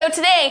So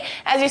today,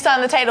 as you saw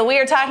in the title, we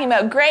are talking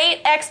about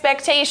Great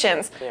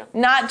Expectations,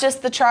 not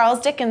just the Charles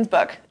Dickens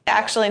book.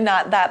 Actually,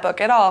 not that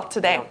book at all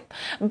today.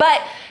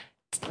 But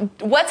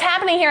what's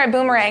happening here at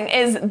Boomerang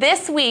is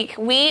this week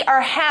we are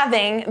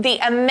having the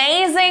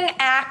Amazing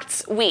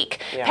Acts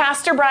Week.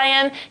 Pastor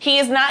Brian, he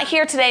is not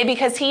here today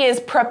because he is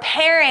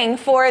preparing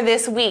for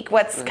this week,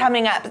 what's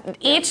coming up.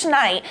 Each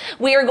night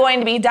we are going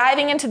to be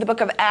diving into the book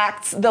of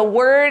Acts. The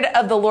word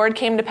of the Lord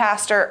came to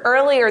Pastor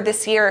earlier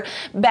this year,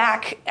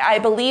 back I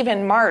believe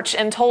in March,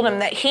 and told him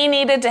that he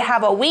needed to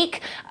have a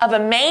week of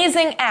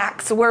amazing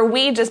acts where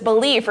we just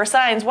believe for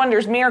signs,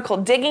 wonders, miracle,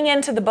 digging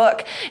into the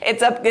book.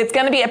 It's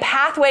going to be a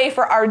pathway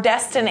for our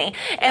destiny.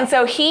 And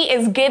so he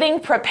is getting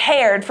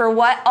prepared for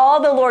what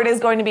all the Lord is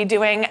going to be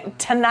doing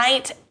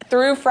tonight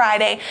through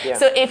Friday.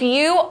 So if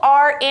you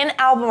are in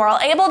Albemarle,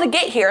 able to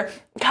get here,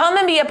 come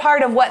and be a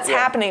part of what's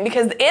happening,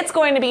 because it's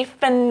going to be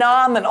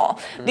phenomenal.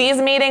 These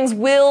meetings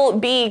will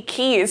be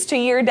keys to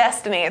your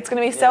destiny. It's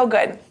going to be so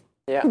good.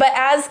 But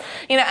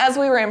as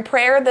we were in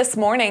prayer this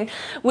morning,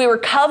 we were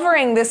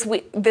covering this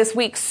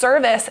week's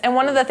service, and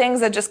one of the things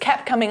that just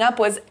kept coming up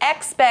was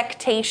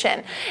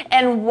expectation,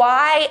 and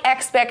why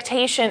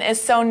expectation is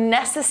so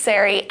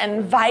necessary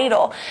and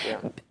vital.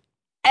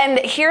 And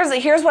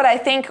here's what I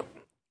think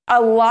a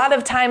lot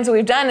of times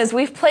we've done is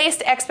we've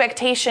placed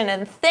expectation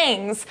in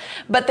things,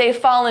 but they've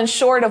fallen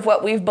short of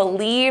what we've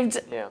believed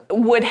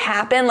would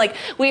happen. Like,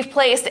 we've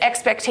placed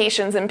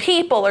expectations in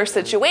people or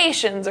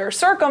situations or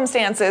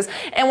circumstances,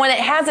 and when it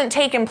hasn't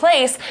taken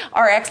place,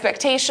 our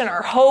expectation,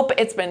 our hope,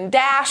 it's been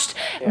dashed.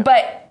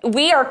 But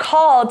we are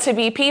called to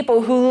be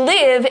people who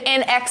live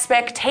in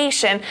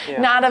expectation,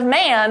 not of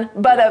man,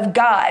 but of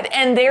God.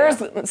 And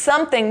there's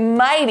something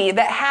mighty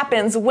that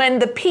happens when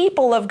the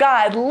people of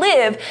God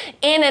live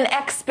in an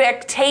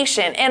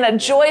expectation, in a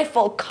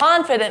joyful,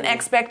 confident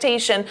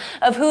expectation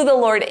of who the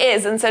Lord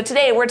is. And so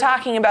today we're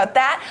talking about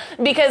that,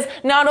 because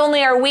not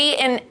only are we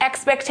in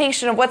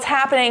expectation of what's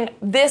happening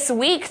this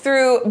week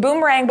through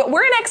Boomerang, but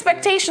we're in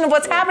expectation of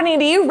what's happening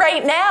to you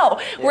right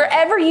now.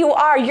 Wherever you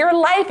are, your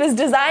life is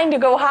designed to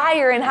go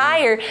higher and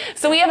higher.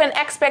 So we have an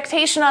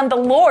expectation on the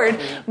Lord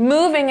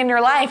moving in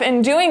your life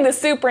and doing the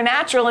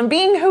supernatural and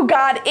being who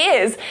God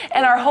is,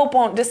 and our hope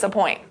won't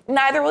disappoint.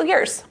 Neither will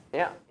yours.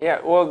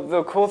 Well,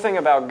 the cool thing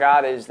about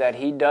God is that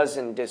He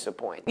doesn't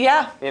disappoint.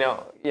 You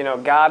know,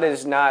 God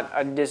is not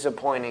a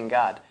disappointing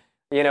God.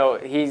 You know,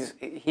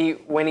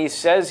 when He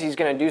says He's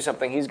going to do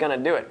something, He's going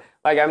to do it.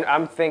 Like,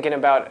 I'm thinking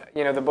about,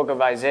 the book of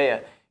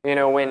Isaiah. You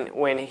know,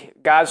 when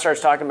God starts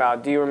talking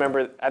about, do you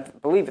remember? I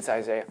believe it's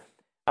Isaiah.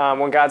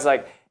 When God's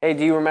like, hey,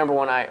 do you remember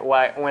when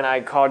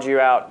I called you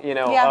out,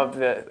 of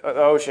the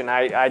ocean?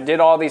 I did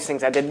all these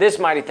things. I did this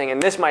mighty thing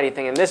and this mighty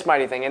thing and this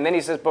mighty thing. And then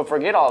He says, but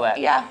forget all that.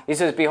 He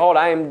says, behold,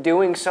 I am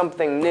doing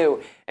something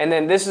new. And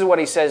then this is what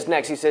He says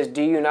next. He says,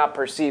 do you not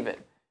perceive it?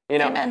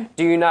 Amen.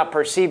 Do you not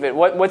perceive it?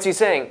 What's He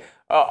saying?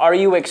 Are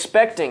you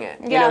expecting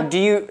it? Do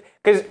you?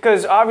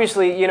 Because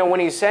obviously, when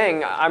He's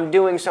saying, I'm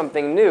doing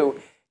something new,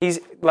 He's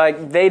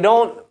like, they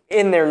don't,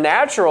 in their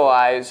natural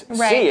eyes,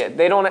 see it.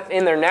 They don't,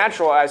 in their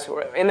natural eyes,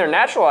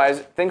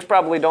 things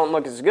probably don't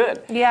look as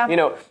good.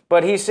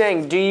 But He's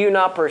saying, do you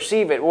not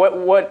perceive it?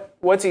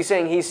 What's He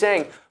saying? He's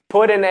saying,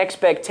 put an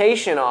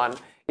expectation on,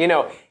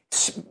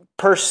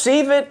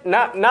 perceive it,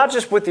 not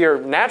just with your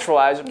natural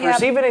eyes,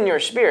 perceive it in your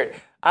spirit.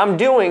 I'm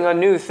doing a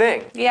new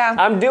thing.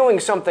 I'm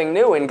doing something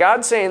new. And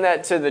God's saying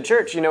that to the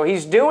church.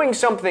 He's doing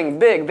something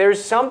big.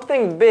 There's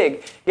something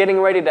big getting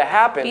ready to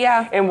happen.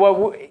 And what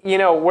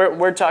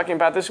we're talking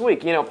about this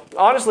week.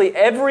 Honestly,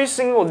 every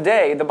single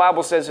day the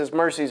Bible says His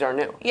mercies are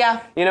new.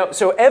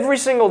 So every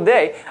single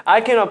day I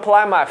can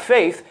apply my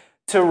faith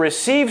to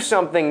receive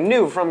something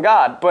new from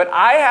God. But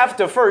I have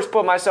to first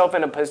put myself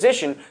in a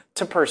position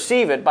to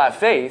perceive it by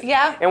faith.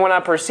 And when I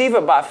perceive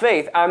it by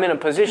faith, I'm in a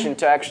position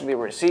to actually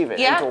receive it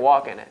and to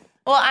walk in it.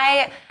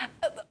 Well,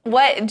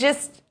 what it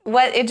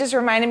just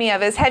reminded me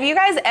of is, have you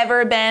guys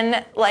ever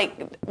been, like,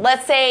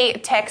 let's say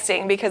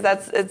texting, because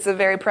it's a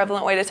very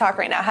prevalent way to talk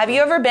right now. Have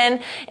you ever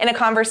been in a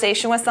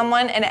conversation with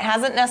someone and it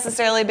hasn't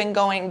necessarily been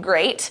going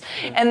great,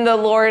 and the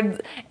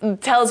Lord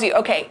tells you,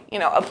 okay,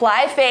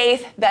 apply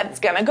faith, that's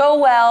going to go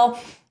well,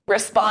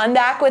 respond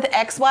back with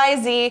X, Y,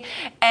 Z,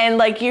 and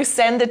like you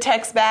send the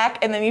text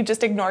back and then you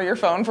just ignore your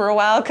phone for a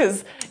while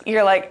because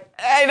you're like,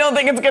 I don't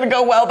think it's going to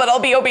go well, but I'll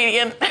be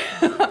obedient.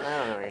 I don't know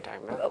what you're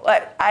talking about.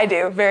 But I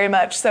do, very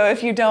much. So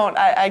if you don't,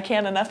 I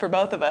can't enough for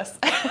both of us.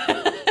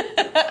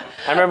 I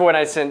remember when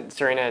I sent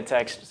Serena a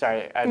text.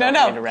 Sorry, I don't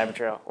mean to rabbit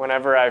trail.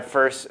 Whenever I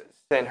first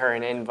sent her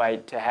an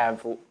invite to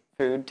have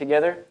food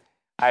together,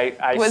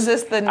 I was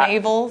this the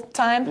naval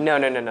time? No.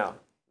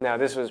 No,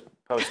 this was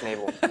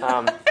post-naval.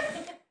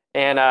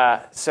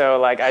 So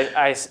like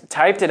I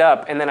typed it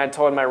up, and then I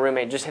told my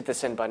roommate, just hit the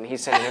send button. He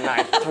sent it, and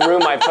I threw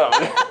my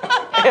phone.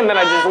 And then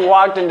I just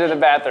walked into the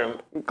bathroom,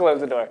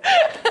 closed the door,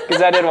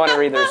 because I didn't want to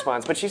read the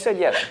response. But she said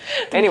yes.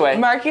 Anyway.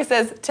 Marky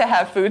says, to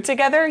have food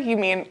together? You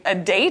mean a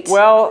date?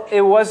 Well, it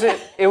was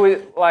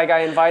like I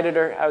invited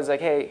her. I was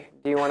like, hey,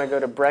 do you want to go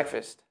to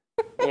breakfast,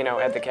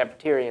 at the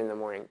cafeteria in the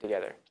morning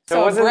together?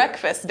 So a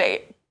breakfast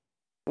date.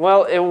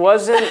 Well, it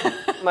wasn't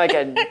like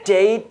a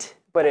date,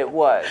 but it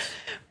was.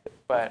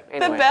 But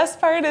anyway. The best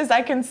part is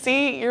I can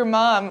see your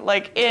mom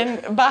like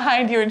in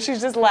behind you, and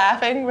she's just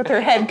laughing with her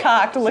head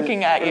cocked,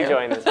 looking at you.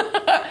 Enjoying this.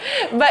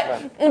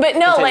 but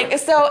no, like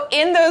so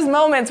in those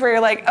moments where you're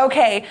like,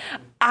 okay,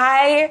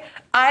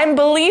 I'm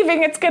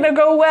believing it's gonna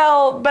go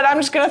well, but I'm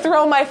just gonna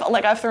throw my phone.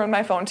 Like I've thrown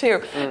my phone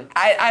too.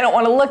 I don't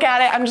want to look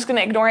at it. I'm just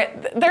gonna ignore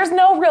it. There's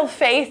no real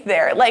faith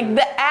there. Like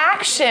the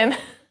action.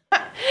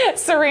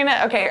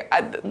 Serena, okay,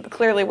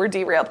 clearly we're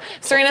derailed.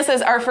 Serena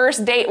says our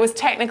first date was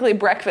technically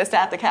breakfast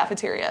at the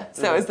cafeteria.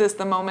 So is this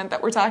the moment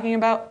that we're talking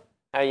about?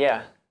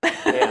 Yeah.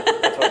 Yeah,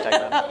 that's what we're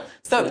talking about.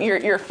 So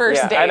your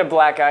first date. I had a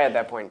black eye at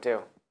that point too.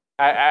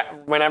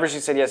 Whenever she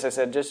said yes, I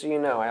said, just so you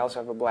know, I also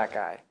have a black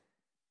eye.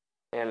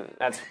 And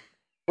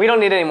we don't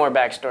need any more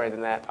backstory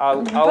than that. I'll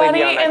leave you on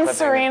that and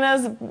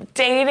Serena's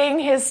dating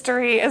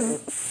history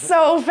is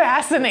so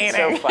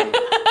fascinating. So funny.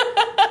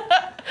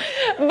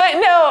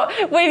 But no,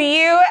 when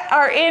you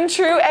are in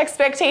true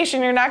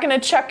expectation, you're not going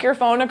to chuck your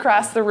phone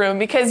across the room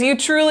because you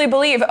truly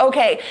believe,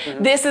 okay,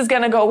 this is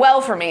going to go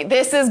well for me.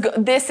 This is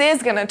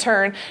going to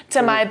turn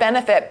to my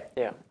benefit.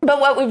 Yeah. But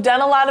what we've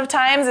done a lot of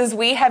times is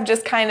we have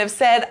just kind of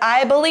said,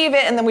 I believe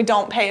it, and then we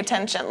don't pay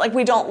attention. Like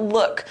we don't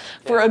look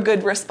for a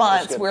good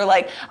response. Good. We're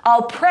like,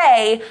 I'll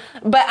pray,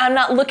 but I'm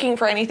not looking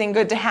for anything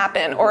good to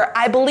happen. Or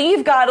I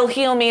believe God will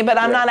heal me, but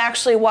I'm not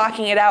actually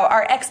walking it out.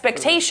 Our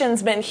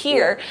expectation's been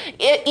here.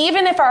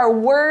 Even if our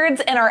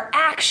words and our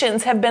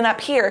actions have been up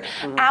here,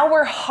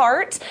 our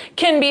heart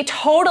can be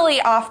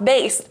totally off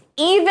base.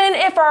 Even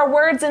if our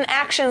words and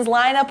actions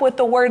line up with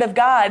the Word of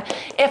God,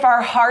 if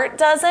our heart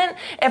doesn't,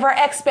 if our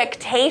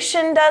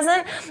expectation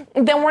doesn't,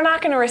 then we're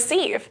not going to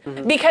receive.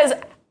 Because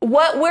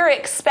what we're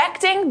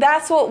expecting,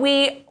 that's what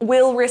we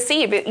will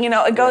receive.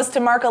 It goes to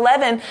Mark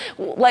 11,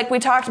 like we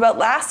talked about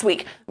last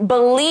week.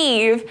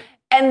 Believe,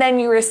 and then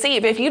you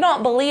receive. If you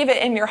don't believe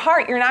it in your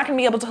heart, you're not going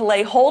to be able to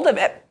lay hold of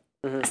it.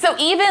 So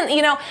even,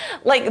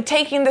 like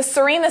taking the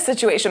Serena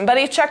situation,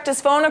 Buddy checked his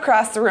phone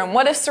across the room.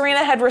 What if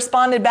Serena had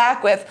responded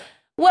back with,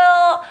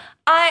 well,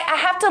 I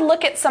have to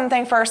look at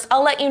something first.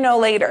 I'll let you know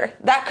later.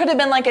 That could have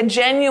been like a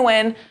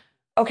genuine,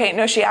 okay,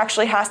 no, she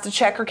actually has to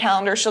check her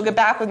calendar. She'll get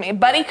back with me.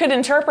 Buddy could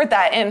interpret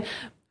that in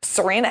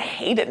Serena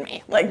hated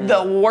me, like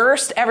the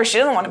worst ever. She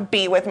doesn't want to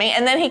be with me.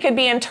 And then he could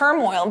be in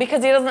turmoil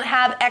because he doesn't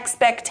have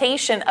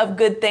expectation of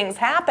good things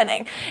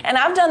happening. And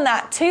I've done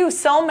that too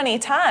so many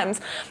times.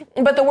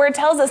 But the Word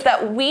tells us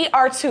that we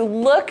are to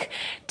look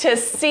to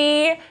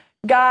see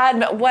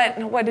God.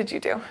 What did you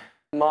do?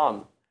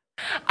 Mom.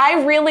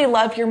 I really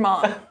love your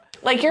mom.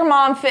 Like your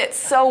mom fits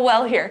so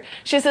well here.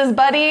 She says,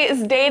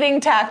 Buddy's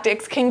dating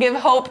tactics can give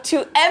hope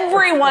to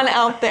everyone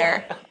out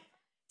there.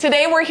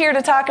 Today we're here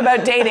to talk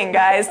about dating,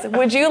 guys.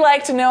 Would you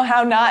like to know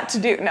how not to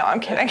do? No,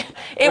 I'm kidding.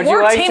 It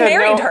worked. He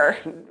married her.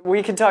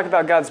 We can talk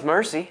about God's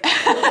mercy.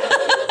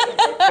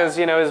 Because,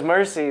 His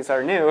mercies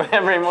are new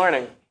every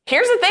morning.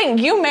 Here's the thing.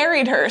 You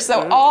married her,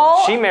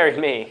 so She married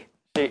me.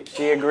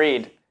 She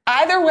agreed.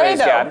 Either way,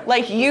 though, God.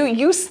 Like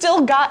you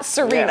still got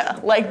Serena. Yeah.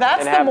 Like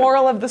that's the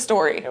moral of the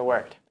story. It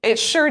worked. It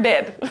sure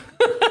did.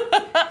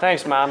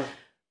 Thanks, Mom.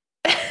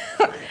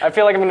 I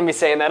feel like I'm going to be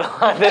saying that a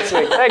lot this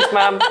week. Thanks,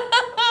 Mom.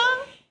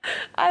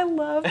 I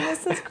love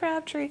Mrs.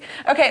 Crabtree.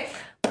 Okay,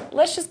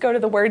 let's just go to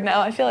the Word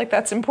now. I feel like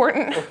that's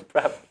important.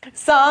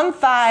 Psalm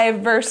 5,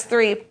 verse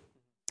 3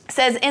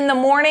 says, In the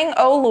morning,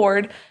 O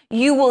Lord,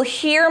 you will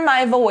hear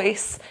my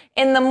voice.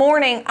 In the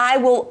morning, I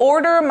will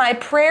order my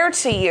prayer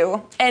to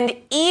you and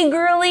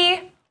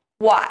eagerly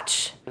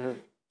watch.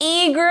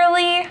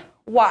 Eagerly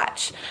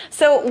watch.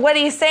 So what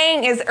he's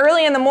saying is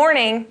early in the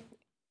morning,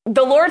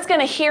 the Lord's going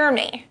to hear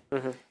me.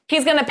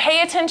 He's going to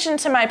pay attention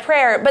to my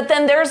prayer, but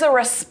then there's a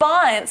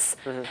response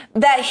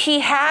that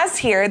he has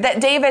here,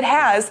 that David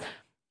has.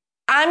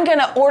 I'm going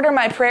to order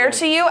my prayer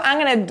to you. I'm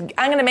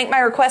going to make my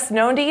request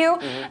known to you,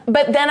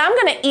 but then I'm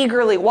going to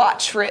eagerly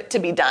watch for it to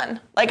be done.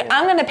 Like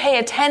I'm going to pay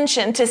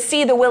attention to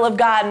see the will of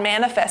God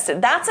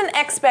manifested. That's an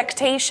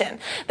expectation.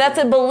 That's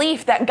a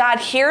belief that God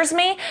hears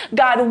me.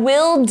 God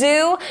will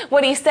do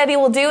what he said he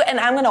will do, and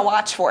I'm going to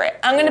watch for it.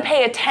 I'm going to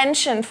pay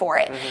attention for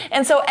it.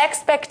 And so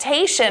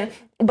expectation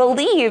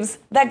believes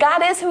that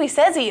God is who he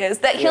says he is,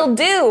 that he'll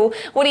do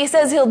what he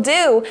says he'll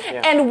do,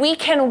 and we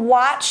can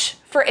watch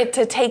for it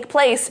to take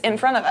place in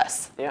front of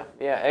us. Yeah.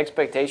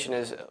 Expectation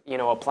is,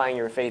 applying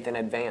your faith in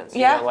advance.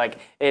 Yeah.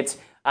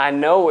 I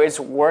know it's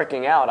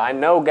working out. I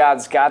know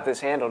God's got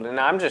this handled,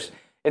 and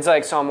it's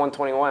like Psalm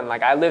 121.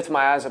 Like, I lift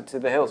my eyes up to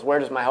the hills. Where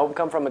does my help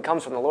come from? It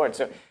comes from the Lord.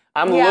 So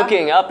I'm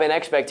looking up in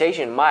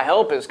expectation. My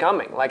help is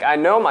coming. Like, I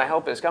know my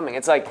help is coming.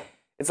 It's like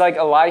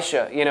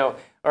Elisha,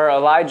 or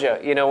Elijah,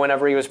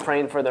 whenever he was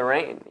praying for the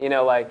rain,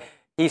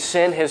 he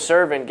sent his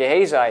servant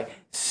Gehazi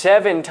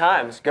 7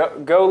 times.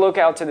 Go look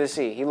out to the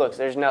sea. He looks,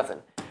 there's nothing.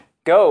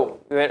 Go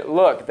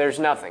look, there's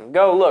nothing.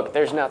 Go look,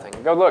 there's nothing.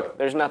 Go look,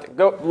 there's nothing.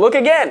 Go look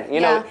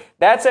again.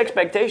 That's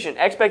expectation.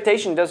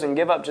 Expectation doesn't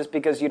give up just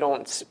because you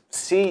don't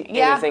see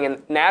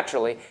anything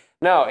naturally.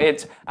 No,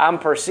 I'm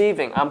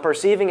perceiving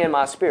in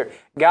my spirit.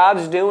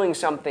 God's doing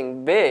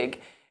something big.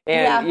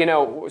 And,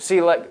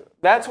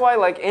 that's why,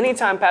 like,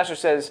 anytime pastor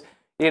says,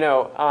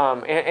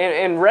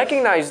 and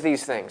recognize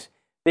these things,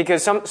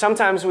 because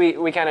sometimes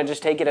we kind of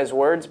just take it as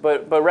words,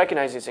 but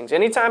recognize these things.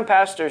 Anytime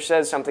pastor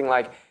says something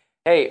like,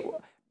 hey,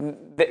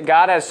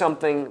 God has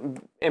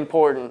something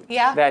important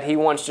that he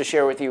wants to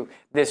share with you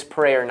this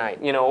prayer night,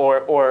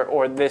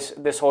 or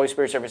this Holy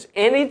Spirit service.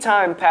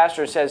 Anytime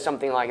pastor says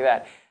something like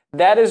that,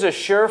 that is a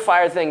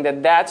surefire thing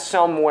that's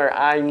somewhere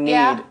I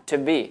need to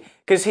be.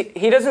 Because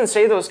he doesn't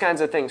say those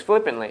kinds of things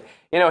flippantly.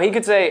 He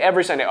could say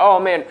every Sunday, oh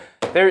man,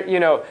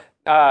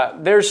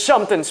 there's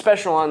something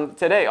special on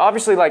today.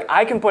 Obviously, like,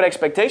 I can put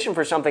expectation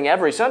for something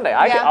every Sunday.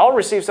 I'll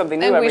receive something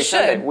new every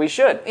Sunday. We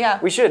should. Yeah.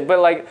 We should. But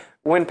like,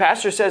 when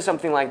pastor says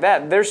something like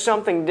that, there's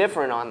something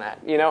different on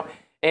that,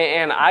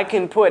 and I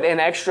can put an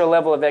extra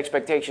level of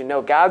expectation.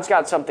 No, God's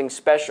got something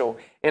special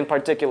in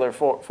particular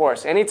for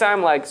us.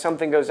 Anytime like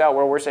something goes out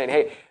where we're saying,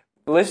 hey,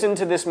 listen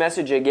to this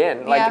message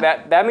again, like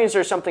that means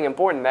there's something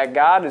important that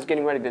God is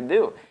getting ready to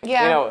do.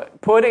 Yeah.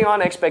 Putting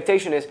on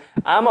expectation is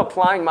I'm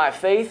applying my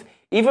faith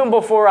even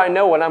before I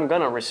know what I'm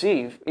going to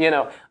receive.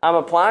 I'm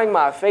applying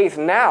my faith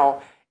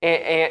now,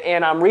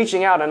 and I'm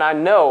reaching out, and I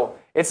know.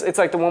 It's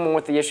like the woman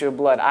with the issue of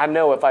blood. I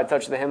know if I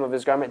touch the hem of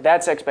his garment,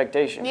 that's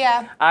expectation.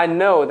 Yeah. I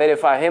know that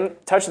if I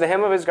touch the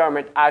hem of his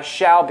garment, I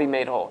shall be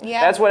made whole.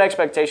 Yeah. That's what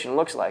expectation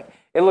looks like.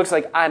 It looks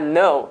like I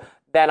know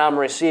that I'm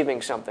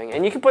receiving something.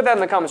 And you can put that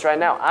in the comments right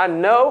now. I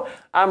know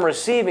I'm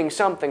receiving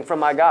something from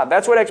my God.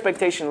 That's what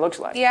expectation looks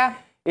like. Yeah.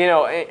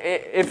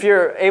 If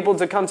you're able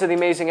to come to the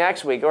Amazing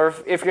Acts week, or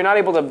if you're not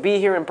able to be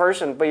here in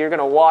person, but you're going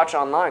to watch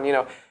online,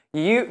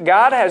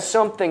 God has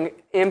something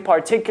in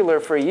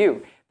particular for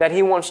you that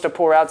he wants to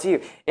pour out to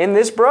you. In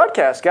this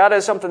broadcast, God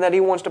has something that he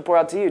wants to pour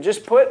out to you.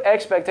 Just put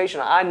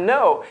expectation. I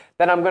know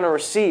that I'm going to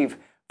receive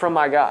from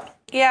my God.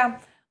 Yeah.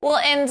 Well,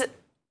 and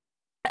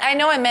I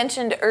know we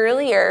mentioned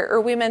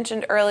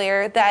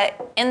earlier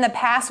that in the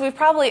past, we've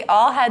probably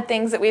all had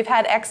things that we've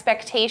had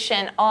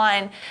expectation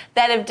on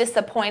that have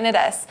disappointed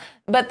us.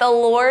 But the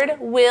Lord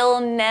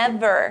will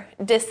never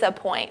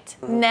disappoint.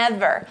 Mm-hmm.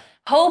 Never.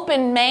 Hope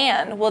in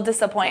man will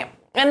disappoint.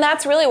 And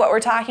that's really what we're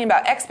talking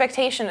about.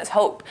 Expectation is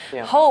hope.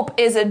 Yeah. Hope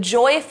is a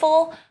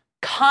joyful,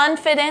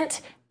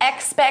 confident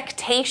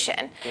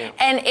expectation. Yeah.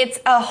 And it's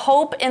a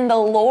hope in the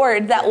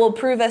Lord that will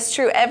prove us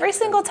true every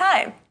single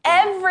time.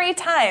 Every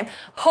time.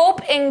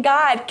 Hope in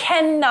God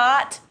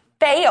cannot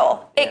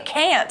fail. It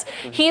can't.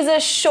 Mm-hmm. He's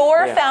a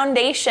sure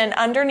foundation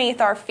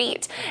underneath our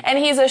feet. And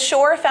he's a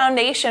sure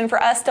foundation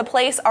for us to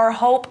place our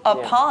hope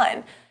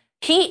upon.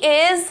 He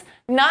is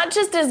not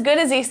just as good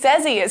as he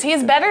says he is.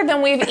 He's better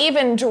than we've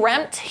even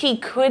dreamt he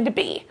could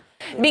be.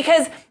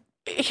 Because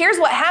here's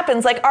what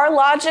happens. Like, our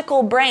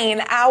logical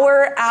brain,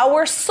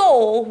 our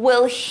soul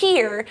will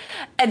hear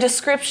a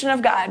description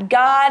of God.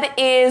 God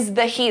is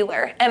the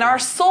healer. And our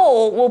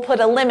soul will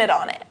put a limit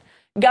on it.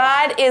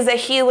 God is a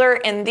healer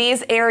in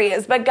these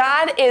areas, but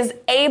God is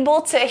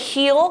able to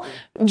heal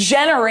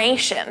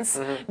generations,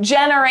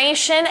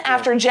 generation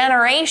after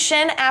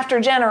generation after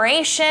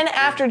generation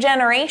after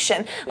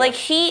generation. Like,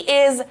 he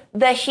is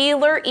the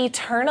healer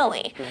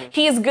eternally.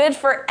 He's good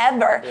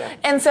forever.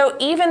 And so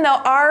even though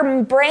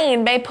our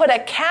brain may put a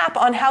cap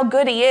on how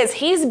good he is,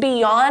 he's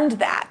beyond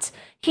that.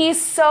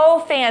 He's so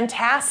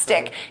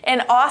fantastic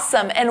and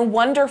awesome and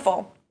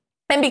wonderful.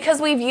 And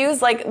because we've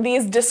used like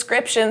these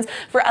descriptions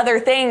for other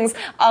things,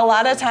 a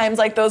lot of times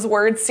like those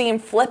words seem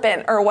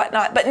flippant or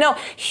whatnot. But no,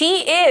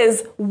 he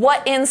is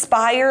what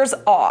inspires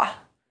awe.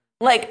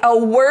 Like a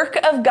work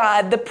of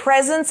God, the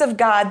presence of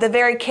God, the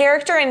very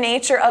character and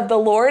nature of the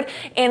Lord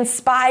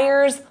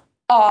inspires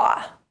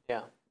awe.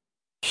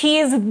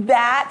 He's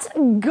that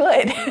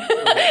good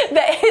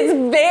that his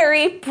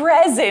very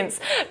presence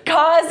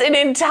caused an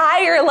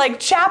entire like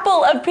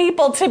chapel of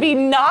people to be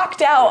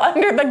knocked out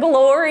under the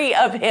glory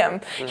of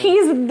him.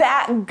 He's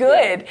that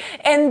good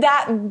and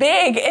that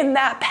big and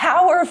that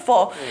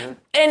powerful.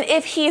 And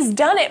if he's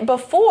done it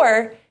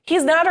before,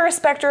 he's not a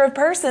respecter of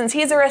persons.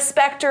 He's a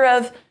respecter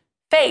of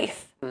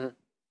faith.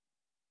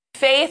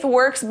 Faith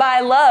works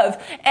by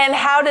love. And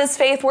how does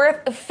faith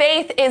work?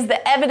 Faith is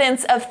the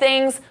evidence of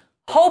things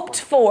hoped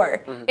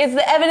for. It's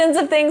the evidence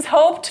of things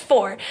hoped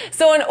for.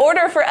 So in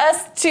order for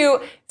us to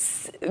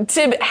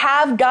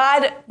have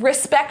God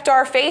respect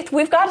our faith,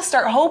 we've got to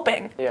start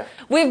hoping.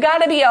 We've got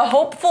to be a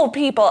hopeful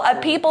people, a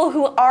people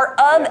who are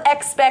of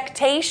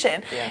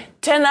expectation.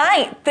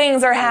 Tonight,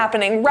 things are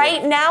happening.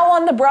 Right now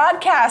on the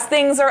broadcast,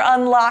 things are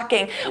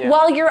unlocking.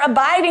 While you're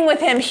abiding with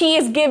him, he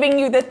is giving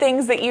you the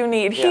things that you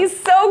need. He's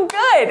so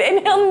good, and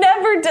he'll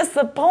never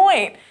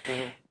disappoint.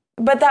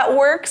 But that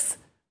works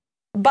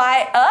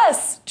by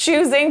us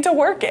choosing to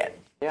work it.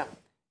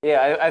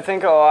 I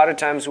think a lot of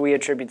times we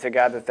attribute to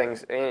God the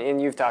things,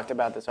 and you've talked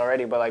about this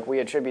already, but like we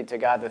attribute to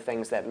God the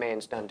things that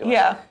man's done to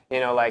us.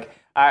 Like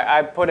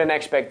I put an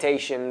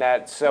expectation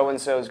that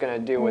so-and-so is going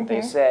to do what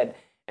they said,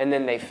 and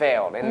then they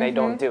failed, and they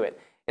don't do it.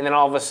 And then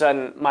all of a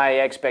sudden, my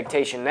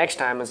expectation next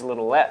time is a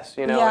little less,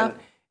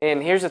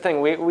 And here's the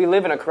thing, we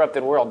live in a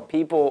corrupted world.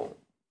 People,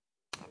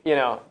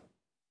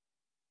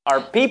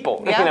 are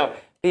people,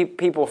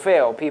 People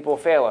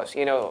fail us,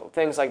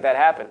 things like that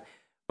happen.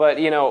 But,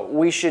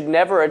 we should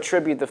never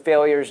attribute the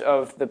failures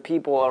of the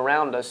people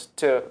around us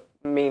to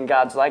mean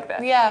God's like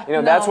that.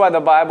 Yeah, That's why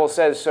the Bible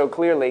says so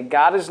clearly,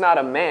 God is not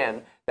a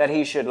man that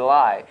he should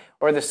lie,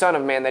 or the son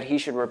of man that he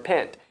should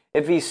repent.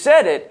 If he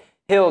said it,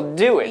 he'll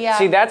do it. Yeah.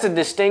 See, that's a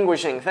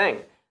distinguishing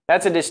thing.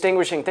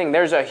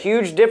 There's a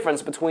huge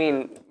difference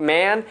between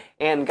man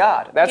and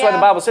God. That's why the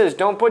Bible says,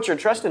 don't put your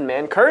trust in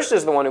man. Cursed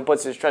is the one who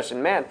puts his trust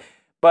in man.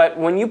 But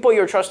when you put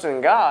your trust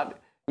in God,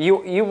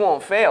 you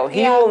won't fail.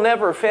 He will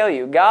never fail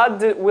you.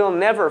 God will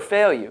never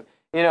fail you.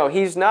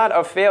 He's not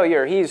a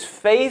failure. He's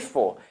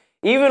faithful.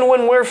 Even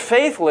when we're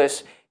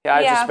faithless,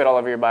 I just spit all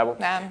over your Bible.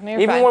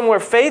 Even when we're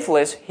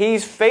faithless,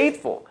 he's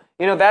faithful.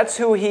 That's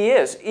who he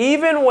is.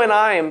 Even when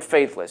I am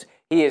faithless,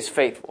 he is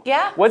faithful.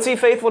 Yeah. What's he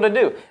faithful to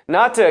do?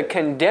 Not to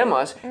condemn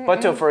us,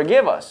 but to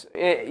forgive us.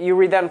 You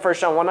read that in 1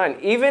 John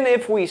 1:9. Even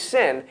if we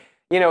sin,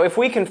 if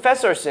we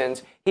confess our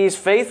sins, he's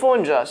faithful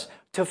and just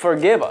to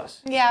forgive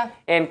us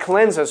and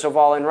cleanse us of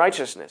all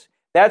unrighteousness.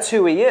 That's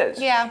who he is.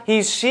 Yeah.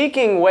 He's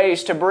seeking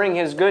ways to bring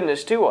his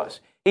goodness to us.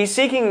 He's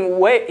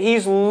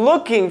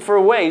looking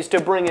for ways to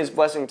bring his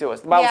blessing to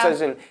us. The Bible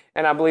says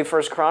and I believe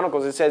 1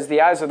 Chronicles, it says,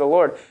 the eyes of the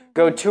Lord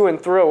go to and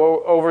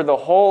through over the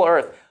whole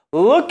earth,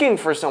 looking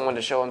for someone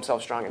to show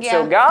himself strong. And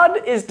so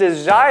God is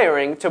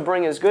desiring to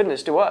bring his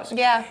goodness to us.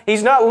 Yeah.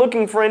 He's not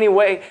looking for any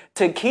way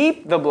to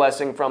keep the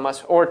blessing from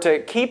us or to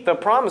keep the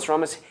promise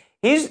from us.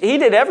 He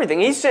did everything.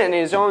 He sent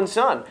his own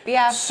son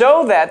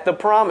so that the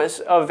promise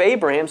of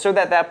Abraham,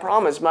 that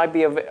promise might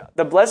be,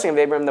 the blessing of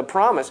Abraham, the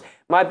promise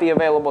might be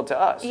available to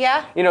us.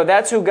 Yeah.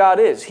 That's who God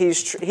is.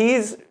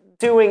 He's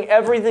doing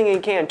everything he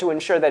can to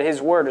ensure that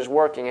his word is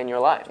working in your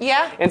life.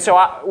 Yeah. And so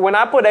when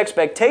I put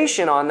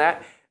expectation on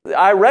that,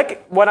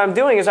 what I'm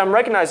doing is I'm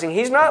recognizing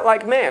he's not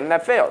like man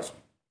that fails.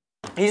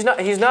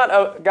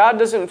 God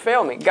doesn't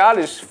fail me. God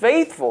is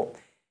faithful.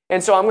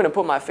 And so I'm going to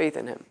put my faith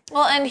in him.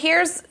 Well, and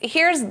here's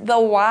the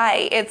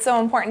why it's so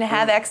important to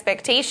have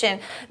expectation.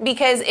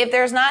 Because if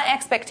there's not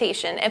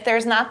expectation, if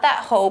there's not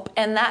that hope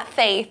and that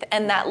faith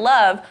and that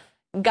love,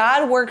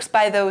 God works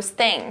by those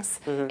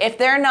things. If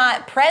they're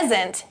not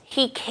present,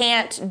 he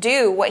can't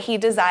do what he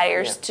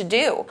desires to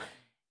do.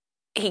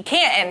 He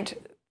can't.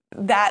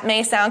 And that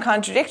may sound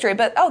contradictory,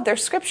 but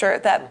there's scripture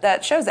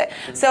that shows it.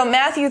 So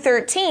Matthew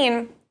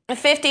 13,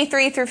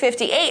 53 through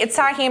 58, it's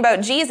talking about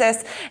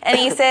Jesus, and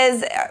he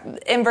says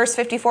in verse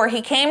 54,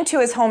 Jesus came to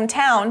his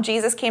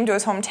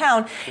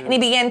hometown, and he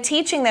began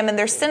teaching them in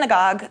their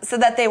synagogue, so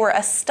that they were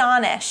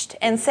astonished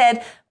and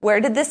said, where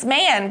did this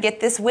man get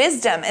this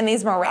wisdom and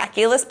these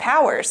miraculous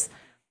powers?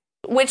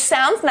 Which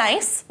sounds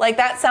nice. Like,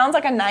 that sounds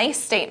like a nice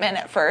statement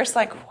at first.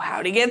 Like,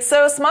 how'd he get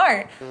so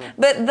smart?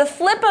 But the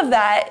flip of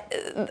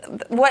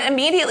that, what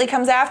immediately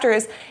comes after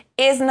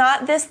is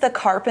not this the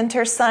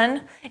carpenter's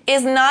son?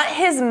 Is not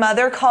his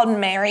mother called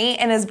Mary,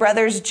 and his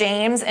brothers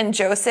James and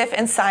Joseph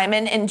and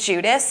Simon and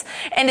Judas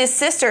and his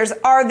sisters?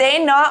 Are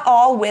they not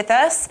all with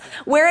us?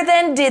 Where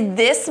then did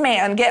this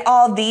man get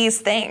all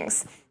these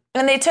things?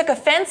 And they took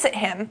offense at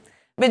him.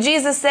 But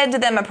Jesus said to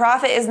them, a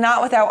prophet is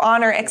not without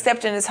honor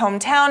except in his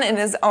hometown, in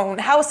his own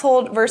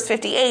household. Verse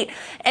 58.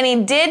 And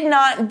he did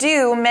not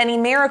do many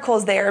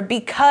miracles there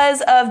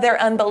because of their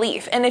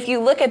unbelief. And if you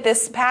look at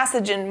this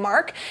passage in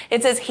Mark,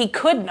 it says he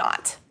could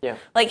not. Yeah.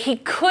 Like, he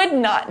could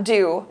not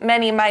do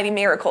many mighty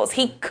miracles.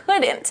 He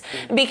couldn't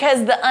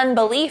because the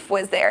unbelief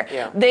was there.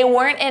 Yeah. They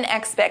weren't in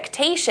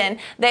expectation.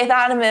 They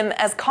thought of him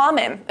as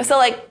common. So,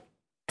 like,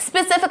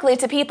 specifically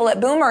to people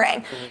at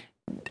Boomerang,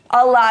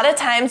 a lot of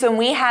times when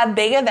we have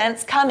big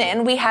events come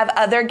in, we have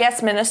other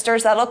guest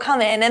ministers that'll come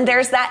in, and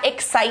there's that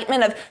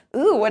excitement of,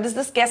 ooh, what is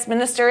this guest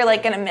minister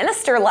going to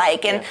minister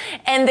like? And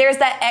there's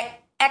that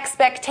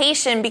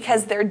expectation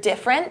because they're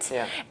different,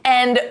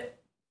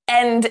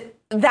 and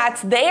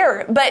that's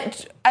there.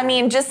 But I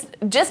mean,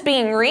 just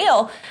being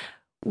real,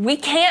 we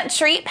can't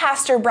treat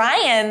Pastor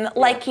Brian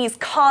like he's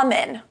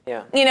common.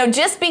 Yeah.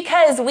 Just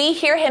because we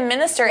hear him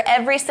minister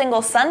every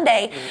single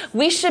Sunday,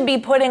 we should be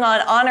putting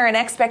on honor and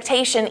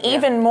expectation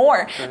even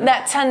more.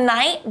 That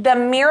tonight, the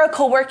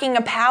miracle working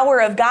power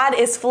of God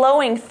is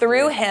flowing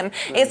through him.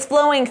 It's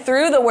flowing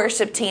through the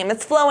worship team.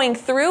 It's flowing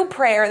through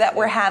prayer that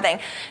we're having.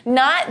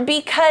 Not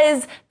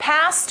because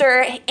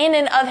Pastor in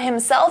and of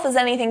himself is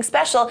anything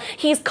special.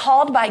 He's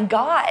called by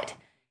God.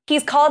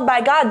 He's called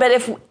by God. But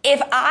if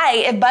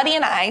Buddy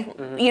and I,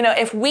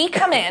 if we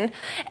come in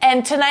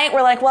and tonight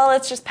we're like, well,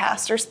 it's just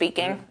Pastor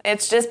speaking.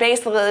 It's just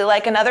basically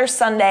like another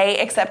Sunday,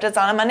 except it's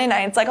on a Monday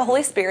night. It's like a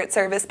Holy Spirit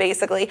service,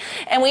 basically.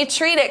 And we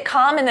treat it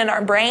common in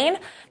our brain.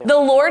 The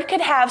Lord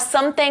could have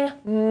something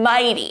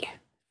mighty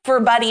for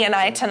Buddy and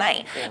I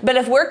tonight. But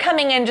if we're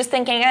coming in just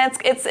thinking,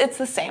 it's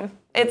the same.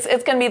 It's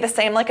going to be the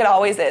same like it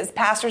always is.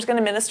 Pastor's going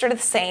to minister to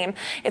the same.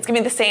 It's going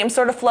to be the same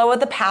sort of flow of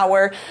the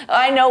power.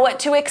 I know what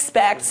to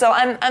expect, so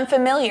I'm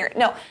familiar.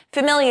 No,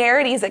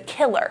 familiarity is a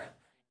killer,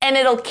 and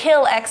it'll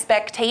kill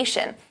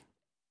expectation.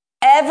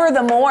 Ever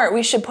the more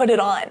we should put it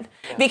on.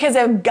 Because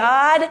if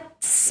God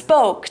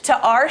spoke to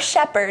our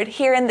shepherd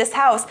here in this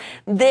house,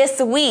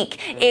 this week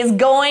is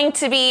going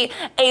to be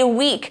a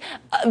week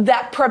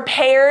that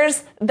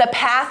prepares the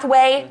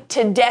pathway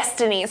to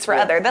destinies for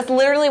others. That's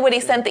literally what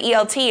he sent the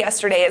ELT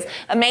yesterday is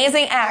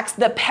Amazing Acts,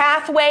 the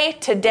pathway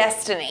to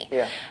destiny.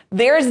 Yeah.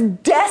 There's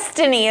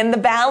destiny in the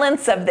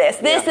balance of this.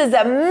 This is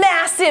a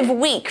massive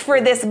week for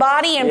this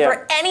body and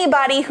for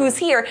anybody who's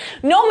here,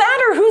 no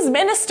matter who's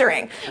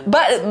ministering.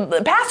 But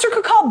the pastor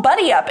could call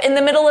Buddy up in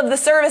the middle of the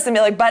service and be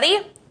like,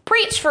 Buddy,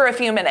 preach for a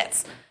few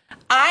minutes.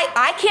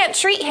 I can't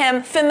treat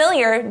him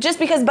familiar just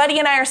because Buddy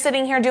and I are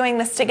sitting here doing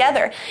this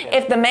together. Yeah.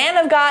 If the man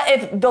of God,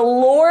 if the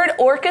Lord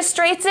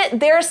orchestrates it,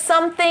 there's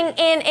something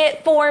in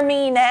it for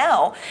me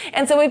now.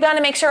 And so we've got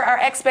to make sure our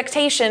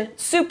expectation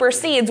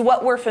supersedes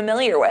what we're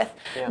familiar with.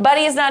 Yeah.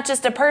 Buddy is not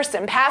just a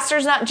person.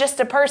 Pastor's not just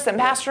a person.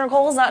 Pastor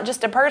Nicole's not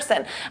just a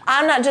person.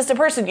 I'm not just a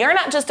person. You're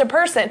not just a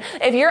person.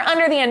 If you're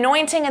under the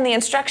anointing and the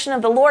instruction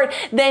of the Lord,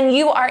 then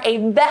you are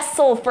a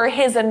vessel for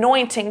his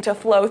anointing to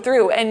flow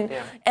through. And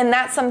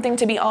that's something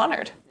to be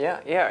honored. Yeah.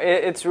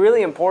 It's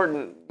really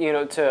important,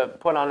 to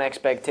put on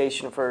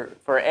expectation for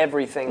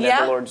everything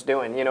that the Lord's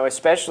doing,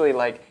 especially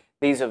like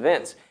these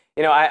events.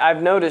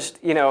 I've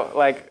noticed,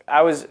 like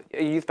I was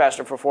a youth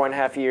pastor for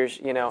 4.5 years,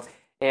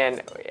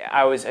 and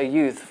I was a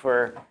youth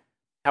for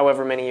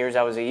however many years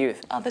I was a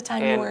youth. All the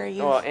time you were a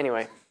youth. Well,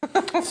 anyway.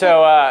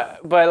 So,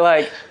 but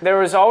like there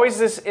was always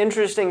this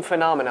interesting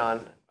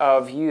phenomenon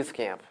of youth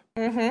camp.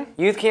 Mm-hmm.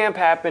 Youth camp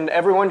happened.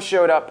 Everyone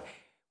showed up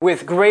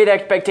with great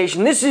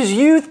expectation. This is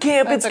youth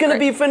camp. It's going to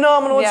be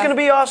phenomenal. It's going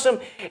to be awesome.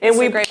 And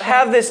we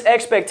have this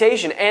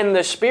expectation, and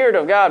the Spirit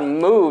of God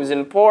moves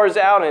and pours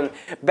out, and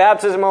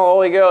baptism of the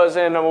Holy Ghost,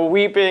 and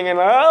weeping, and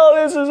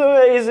this is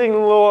amazing,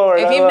 Lord.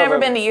 If you've never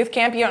been to youth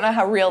camp, you don't know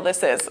how real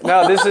this is.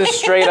 No, this is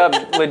straight up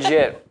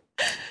legit.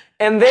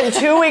 And then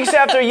 2 weeks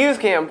after youth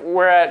camp,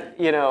 we're at,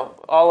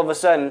 all of a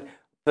sudden,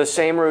 the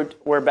same route.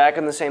 We're back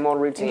in the same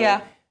old routine.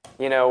 Yeah.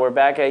 We're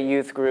back at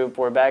youth group,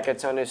 we're back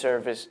at Sunday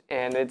service,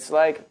 and it's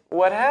like,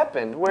 what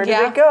happened? Where did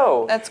it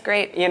go? That's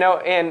great.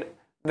 And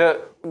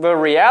the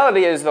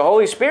reality is the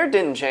Holy Spirit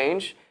didn't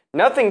change.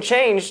 Nothing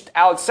changed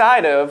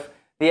outside of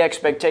the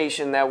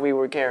expectation that we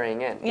were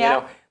carrying in.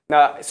 Yeah.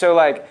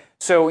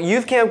 So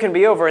youth camp can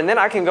be over, and then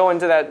I can go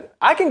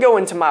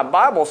into my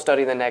Bible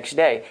study the next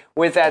day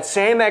with that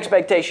same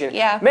expectation.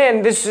 Yeah.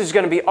 Man, this is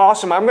going to be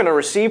awesome. I'm going to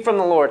receive from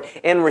the Lord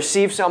and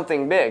receive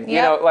something big.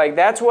 Yep.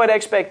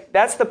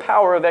 That's the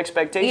power of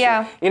expectation.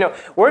 Yeah.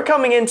 We're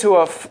coming into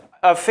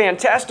a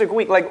fantastic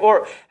week.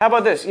 Or how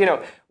about this?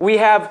 We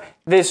have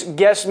this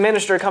guest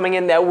minister coming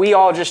in that we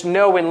all just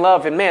know and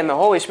love, and man, the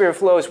Holy Spirit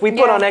flows. We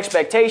put on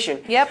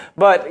expectation. Yep.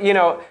 But,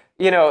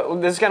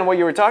 this is kind of what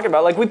you were talking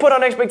about. Like, we put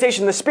on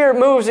expectation, the Spirit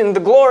moves in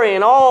the glory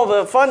and all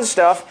the fun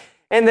stuff,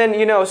 and then,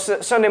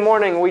 Sunday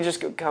morning, we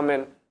just come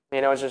in,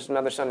 it's just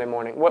another Sunday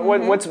morning.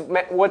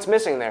 What's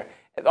missing there?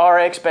 Our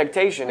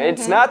expectation. Mm-hmm.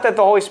 It's not that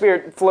the Holy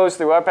Spirit flows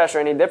through our pastor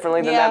any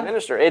differently than that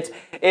minister. It's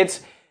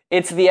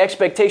the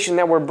expectation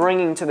that we're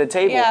bringing to the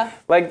table. Yeah.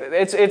 Like,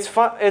 it's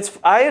fun.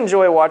 I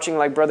enjoy watching,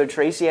 like, Brother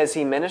Tracy as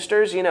he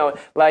ministers,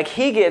 like,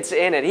 he gets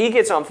in it. He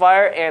gets on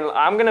fire, and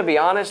I'm going to be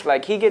honest,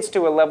 like, he gets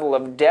to a level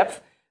of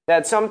depth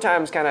that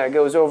sometimes kind of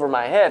goes over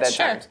my head at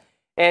times.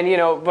 And,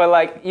 but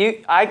like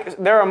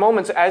there are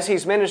moments as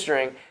he's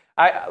ministering,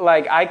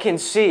 I can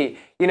see,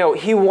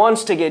 he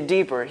wants to get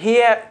deeper.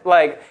 Here's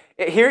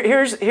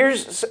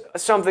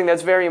something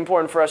that's very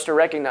important for us to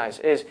recognize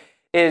is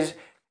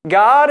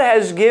God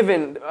has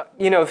given,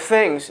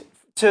 things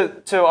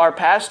to our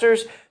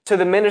pastors, to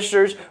the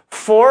ministers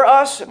for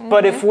us,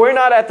 but if we're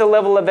not at the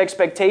level of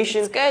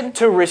expectation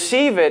to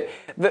receive it,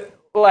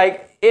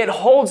 it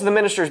holds the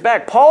ministers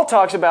back. Paul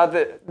talks about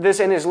this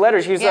in his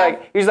letters. He's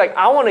like,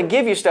 I want to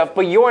give you stuff,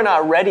 but you're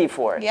not ready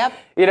for it. Yep.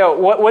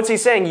 What's he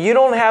saying? You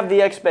don't have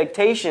the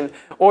expectation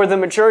or the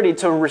maturity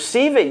to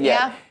receive it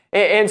yet. Yeah.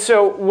 And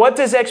so what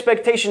does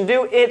expectation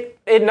do?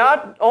 It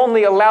not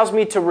only allows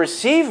me to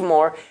receive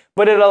more,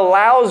 but it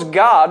allows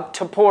God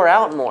to pour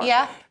out more.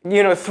 Yeah.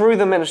 Through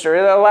the minister.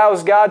 It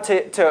allows God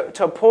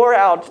to pour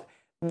out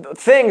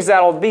things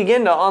that'll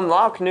begin to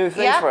unlock new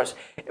things for us.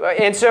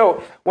 And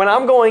so when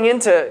I'm going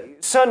into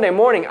Sunday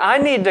morning, I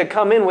need to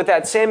come in with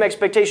that same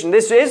expectation.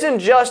 This isn't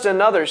just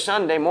another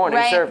Sunday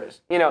morning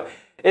service.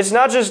 It's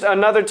not just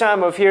another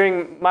time of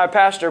hearing my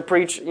pastor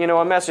preach,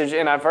 a message,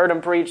 and I've heard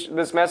him preach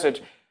this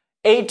message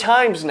 8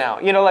 times now.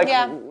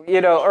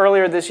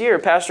 Earlier this year,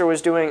 pastor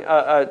was doing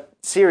a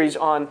series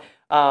on,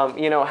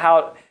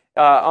 how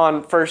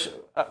on First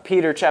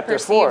Peter chapter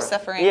 4. Perceived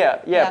suffering.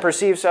 Yeah,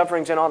 perceived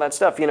sufferings and all that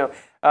stuff,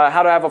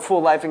 how to have a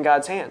full life in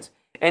God's hands.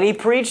 And he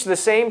preached the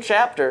same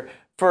chapter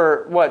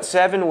for,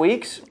 7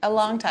 weeks? A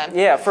long time.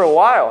 Yeah, for a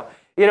while.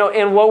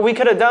 And what we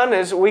could have done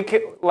is we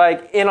could,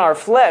 in our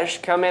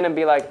flesh, come in and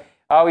be like,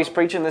 oh, he's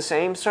preaching the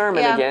same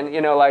sermon again,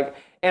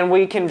 and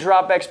we can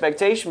drop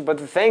expectation. But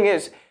the thing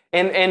is,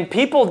 and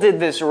people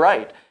did this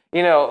right, the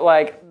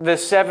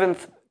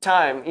 7th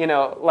time,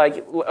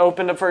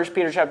 open to 1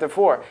 Peter chapter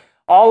 4.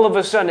 All of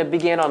a sudden, it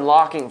began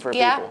unlocking for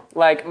people.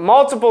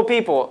 Multiple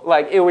people,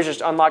 it was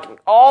just unlocking.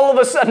 All of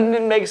a sudden,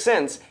 it makes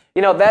sense.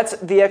 That's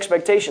the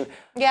expectation.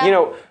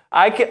 Yeah.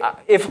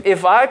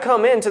 If I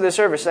come into the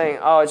service saying,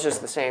 oh, it's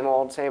just the same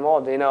old,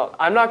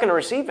 I'm not going to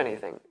receive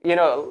anything.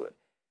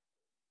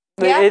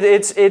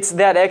 It's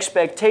that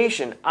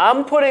expectation.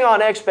 I'm putting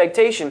on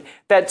expectation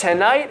that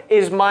tonight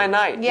is my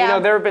night. Yeah.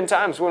 There have been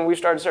times when we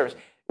started service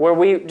where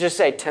we just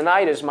say,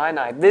 tonight is my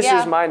night. This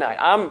is my night.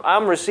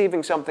 I'm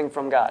receiving something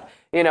from God.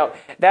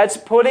 That's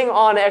putting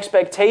on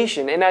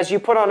expectation. And as you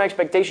put on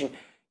expectation,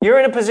 you're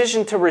in a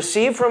position to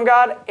receive from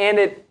God, and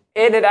it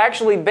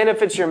actually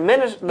benefits the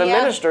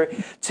minister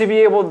to be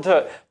able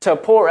to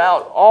pour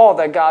out all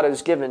that God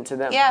has given to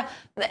them. Yeah,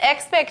 the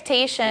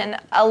expectation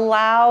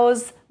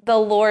allows the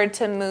Lord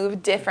to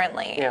move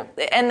differently. Yeah.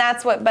 And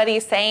that's what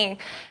Buddy's saying.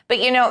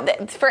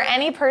 But for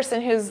any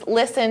person who's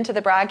listened to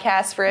the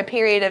broadcast for a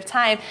period of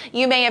time,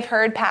 you may have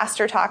heard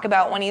Pastor talk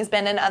about when he's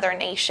been in other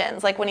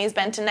nations, like when he's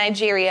been to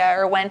Nigeria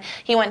or when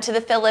he went to the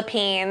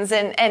Philippines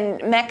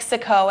and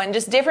Mexico and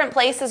just different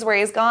places where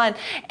he's gone.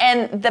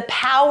 And the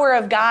power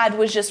of God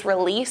was just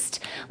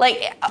released.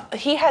 Like,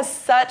 he has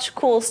such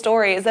cool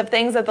stories of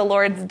things that the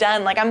Lord's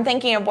done. Like, I'm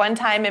thinking of one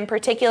time in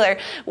particular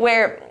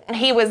where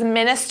he was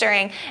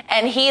ministering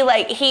and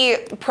he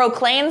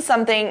proclaimed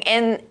something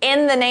in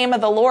the name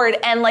of the Lord,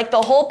 and the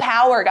whole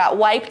power got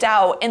wiped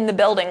out in the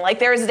building. Like,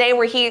 there was a day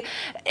where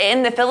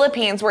in the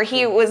Philippines where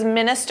he was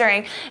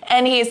ministering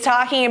and he's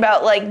talking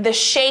about the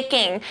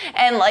shaking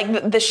and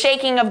the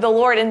shaking of the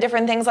Lord and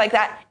different things like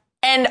that.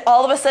 And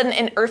all of a sudden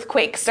an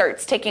earthquake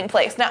starts taking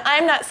place. Now,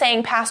 I'm not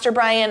saying Pastor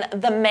Brian,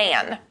 the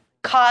man,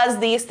 cause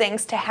these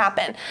things to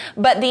happen,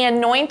 but the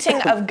anointing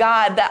of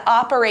God that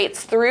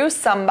operates through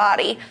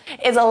somebody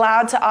is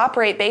allowed to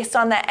operate based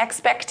on that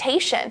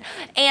expectation.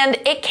 And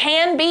it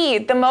can be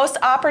the most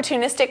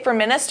opportunistic for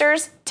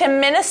ministers to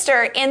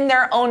minister in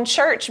their own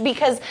church,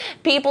 because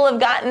people have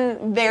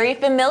gotten very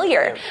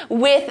familiar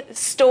with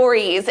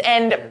stories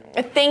and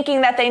thinking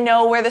that they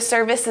know where the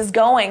service is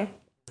going,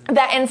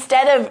 that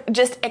instead of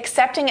just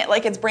accepting it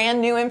like it's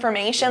brand new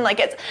information, like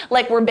it's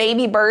like we're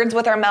baby birds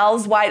with our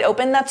mouths wide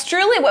open, that's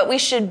truly what we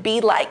should be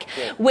like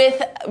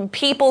with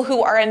people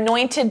who are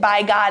anointed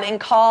by God and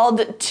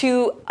called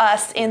to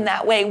us in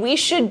that way. We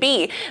should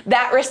be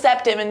that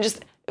receptive and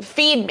just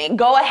feed me,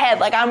 go ahead,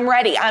 like I'm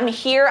ready, I'm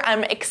here,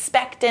 I'm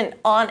expectant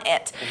on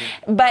it.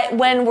 But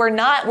when we're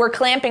not, we're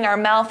clamping our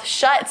mouth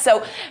shut.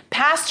 So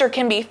pastor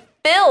can be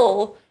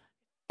filled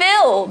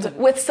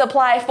with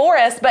supply for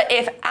us, but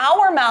if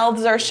our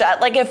mouths are shut,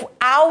 like if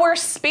our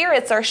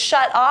spirits are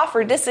shut off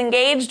or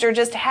disengaged or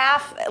just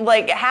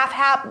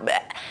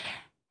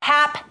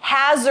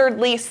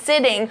haphazardly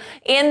sitting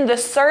in the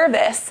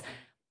service,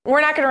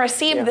 we're not going to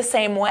receive the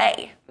same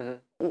way.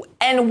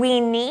 And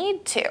we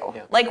need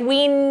to.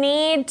 We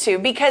need to,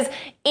 because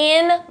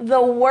in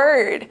the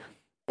Word,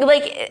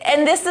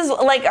 and this is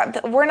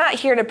we're not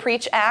here to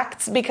preach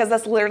Acts, because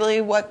that's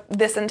literally what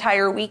this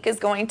entire week is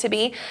going to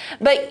be.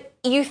 But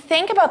you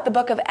think about the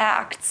book of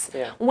Acts,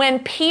 when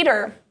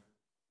Peter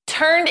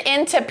turned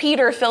into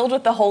Peter filled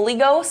with the Holy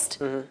Ghost,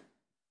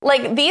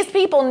 these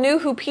people knew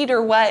who Peter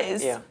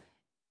was.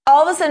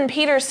 All of a sudden,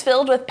 Peter's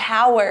filled with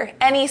power,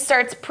 and he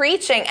starts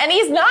preaching. And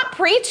he's not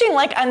preaching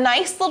like a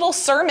nice little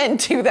sermon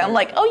to them,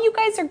 like, oh, you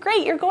guys are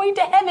great, you're going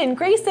to heaven,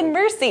 grace and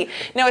mercy.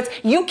 No, it's,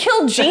 you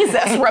killed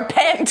Jesus,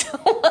 repent.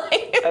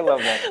 I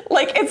love that.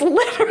 It's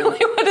literally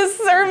what his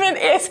sermon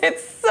is.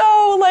 It's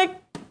so,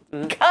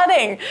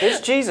 cutting.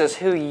 It's Jesus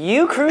who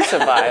you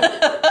crucified.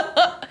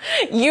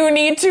 You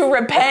need to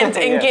repent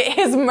and get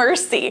his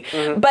mercy.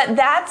 But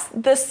that's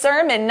the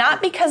sermon,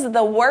 not because of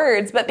the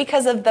words, but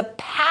because of the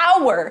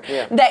power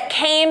that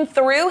came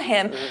through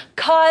him,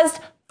 caused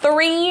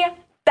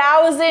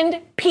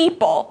 3,000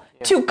 people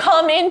to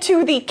come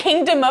into the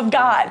kingdom of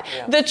God.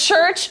 The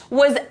church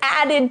was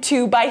added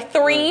to by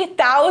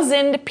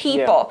 3,000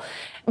 people.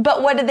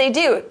 But what did they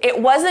do? It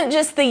wasn't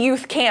just the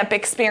youth camp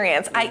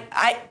experience.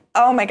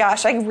 Oh my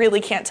gosh, I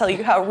really can't tell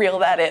you how real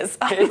that is.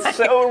 It's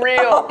so real.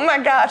 Oh my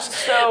gosh.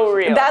 So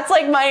real. That's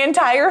my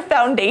entire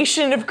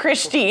foundation of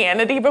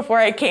Christianity before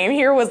I came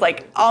here was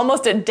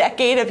almost a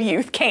decade of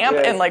youth camp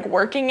and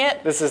working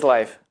it. This is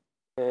life.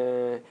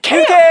 Youth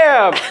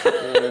camp!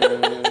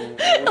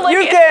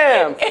 Youth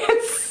camp!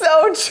 It's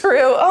so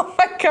true. Oh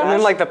my gosh.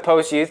 And then the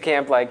post-youth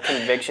camp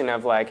conviction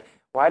of why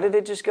did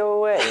it just go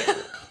away?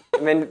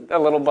 And then a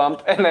little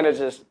bump, and then it's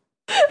just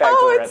back to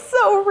the red. It's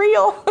so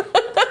real.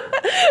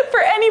 For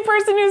any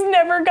person who's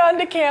never gone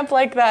to camp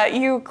like that,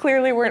 you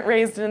clearly weren't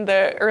raised in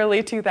the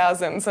early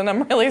 2000s, and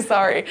I'm really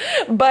sorry.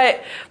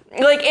 But,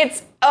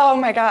 it's, oh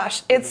my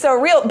gosh, it's so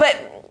real.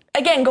 But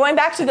again, going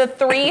back to the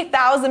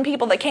 3,000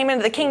 people that came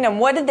into the kingdom,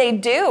 what did they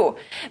do?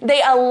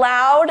 They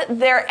allowed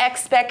their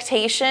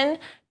expectation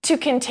to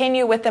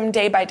continue with them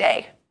day by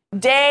day.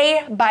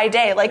 Day by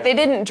day. They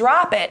didn't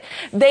drop it.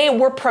 They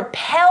were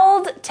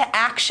propelled to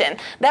action.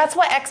 That's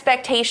what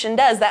expectation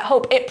does, that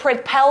hope. It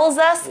propels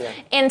us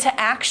into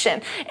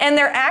action. And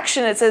their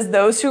action, it says,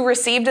 those who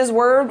received his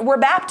word were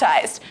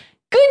baptized.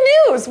 Good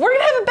news! We're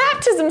going to have a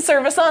baptism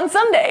service on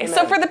Sunday. Amen.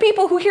 So for the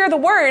people who hear the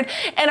word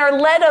and are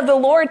led of the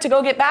Lord to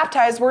go get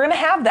baptized, we're going to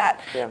have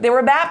that. They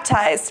were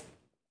baptized.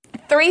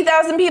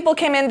 3,000 people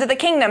came into the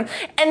kingdom,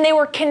 and they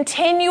were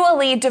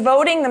continually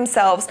devoting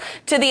themselves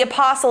to the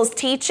apostles'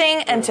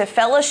 teaching and to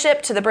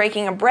fellowship, to the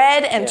breaking of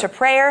bread and to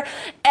prayer.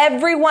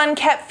 Everyone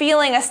kept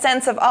feeling a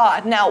sense of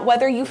awe. Now,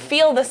 whether you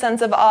feel the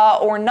sense of awe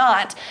or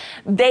not,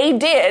 they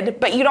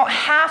did, but you don't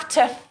have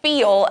to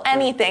feel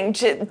anything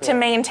to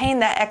maintain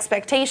that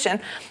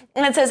expectation.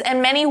 And it says,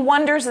 and many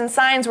wonders and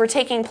signs were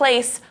taking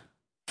place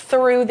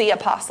through the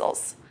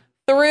apostles,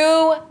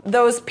 through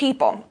those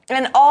people.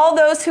 And all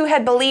those who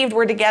had believed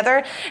were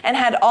together and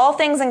had all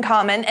things in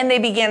common, and they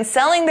began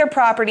selling their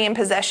property and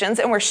possessions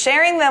and were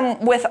sharing them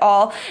with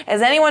all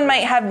as anyone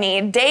might have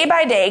need, day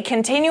by day,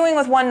 continuing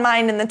with one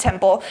mind in the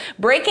temple,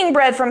 breaking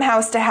bread from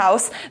house to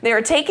house. They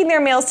were taking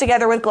their meals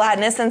together with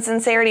gladness and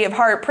sincerity of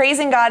heart,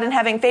 praising God and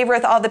having favor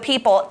with all the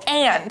people.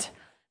 And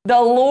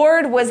the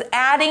Lord was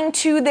adding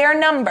to their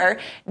number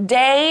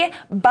day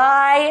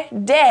by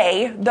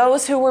day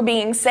those who were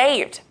being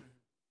saved.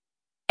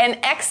 An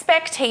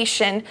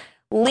expectation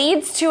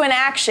leads to an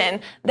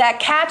action that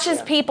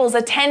catches people's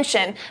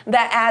attention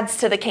that adds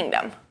to the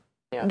kingdom.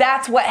 Yeah.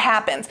 That's what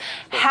happens.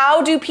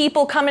 How do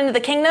people come into the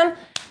kingdom?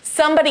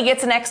 Somebody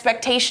gets an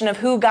expectation of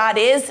who God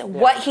is,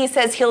 what he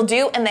says he'll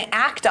do, and they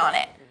act on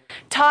it.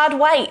 Todd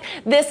White,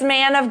 this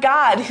man of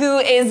God who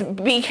is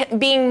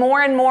being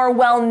more and more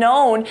well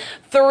known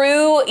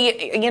through,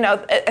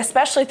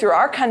 especially through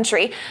our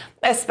country,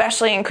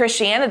 especially in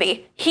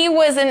Christianity. He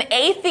was an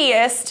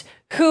atheist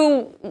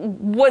who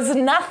was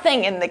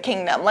nothing in the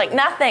kingdom, like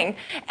nothing.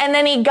 And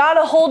then he got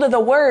a hold of the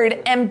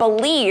word and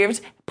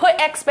believed, put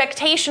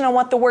expectation on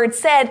what the word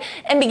said,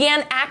 and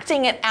began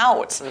acting it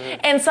out.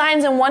 Mm-hmm. And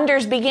signs and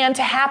wonders began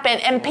to happen,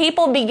 and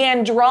people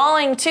began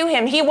drawing to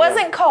him. He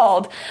wasn't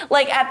called,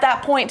 like at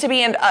that point, to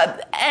be in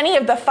any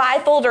of the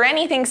fivefold or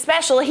anything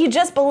special. He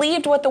just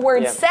believed what the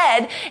word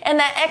said, and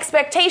that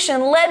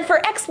expectation led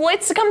for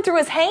exploits to come through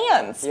his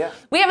hands. Yeah.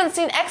 We haven't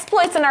seen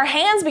exploits in our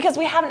hands because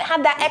we haven't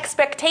had that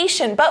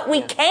expectation, but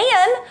we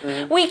can.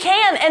 Mm-hmm. We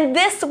can. And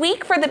this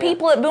week for the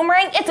people at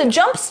Boomerang, it's a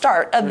jump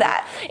start of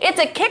that. It's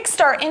a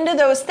kickstart into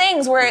those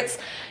things where it's,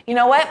 you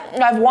know what,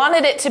 I've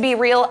wanted it to be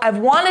real, I've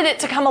wanted it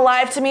to come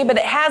alive to me, but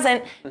it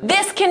hasn't.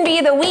 This can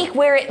be the week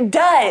where it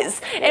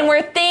does, and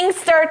where things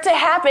start to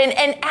happen,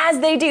 and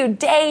as they do,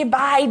 day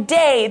by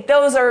day,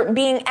 those are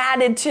being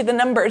added to the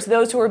numbers,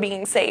 those who are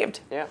being saved.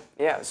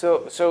 Yeah.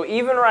 So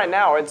even right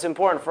now, it's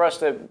important for us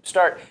to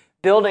start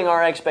building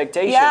our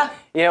expectation. Yeah.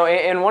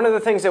 And one of the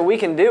things that we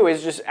can do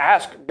is just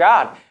ask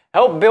God,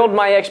 help build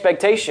my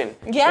expectation.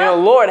 Yeah.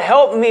 Lord,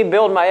 help me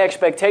build my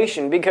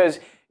expectation, because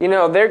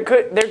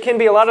there can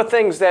be a lot of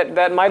things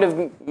that might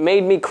have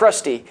made me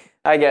crusty,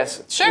 I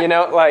guess. Sure.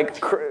 It's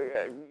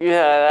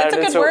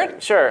a good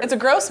word. Sure. It's a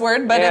gross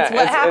word, but it's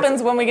what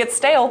happens when we get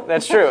stale.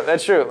 That's true.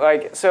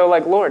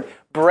 Lord,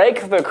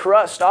 break the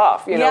crust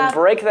off.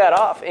 Break that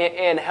off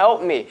and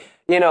help me.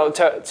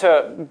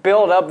 To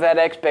build up that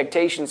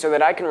expectation so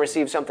that I can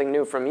receive something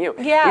new from you.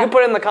 Yeah. You can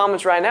put in the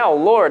comments right now,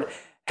 Lord,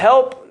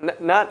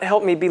 not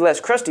help me be less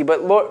crusty,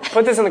 but Lord,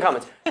 put this in the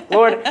comments.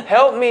 Lord,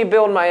 help me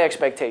build my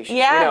expectation.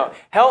 Yeah.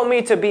 Help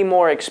me to be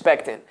more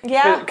expectant.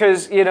 Yeah.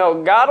 Because,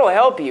 God will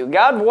help you.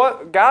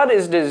 God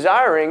is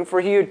desiring for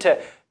you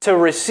to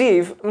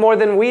receive more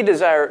than we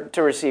desire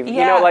to receive.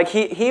 Yeah.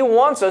 He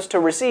wants us to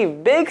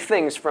receive big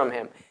things from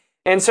him.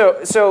 And so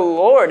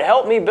Lord,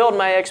 help me build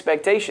my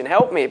expectation.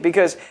 Help me,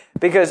 because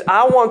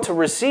I want to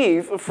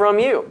receive from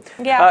you.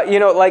 Yeah.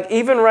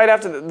 Even right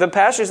after the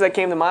passage that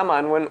came to my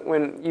mind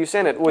when you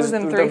sent it was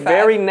the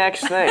very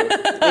next thing.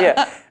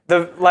 Yeah.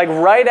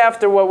 Right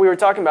after what we were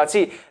talking about.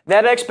 See,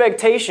 that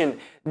expectation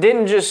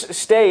didn't just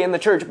stay in the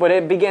church, but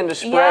it began to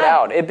spread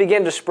out. It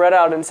began to spread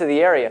out into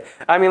the area.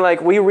 I mean,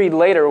 we read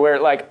later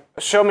where,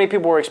 so many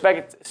people were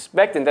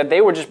expecting that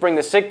they would just bring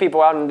the sick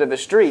people out into the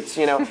streets,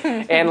 and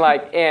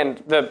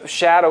the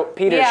shadow,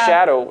 Peter's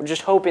shadow,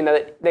 just hoping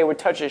that they would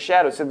touch his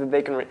shadow so that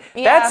they can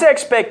That's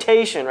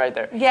expectation right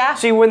there. Yeah.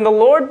 See, when the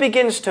Lord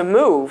begins to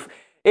move,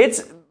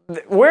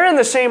 we're in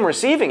the same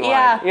receiving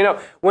line. Yeah.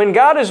 When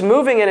God is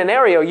moving in an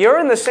area, you're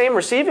in the same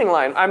receiving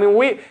line. I mean,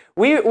 we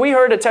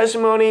heard a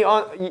testimony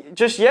on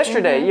just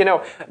yesterday.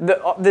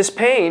 Mm-hmm. This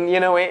pain,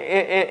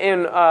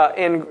 in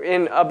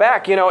a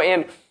back,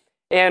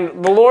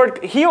 and the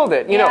Lord healed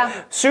it.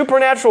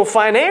 Supernatural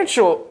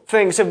financial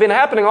things have been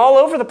happening all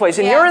over the place,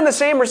 and you're in the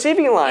same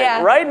receiving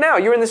line right now.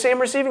 You're in the same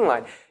receiving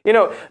line.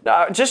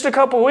 Just a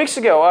couple weeks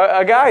ago,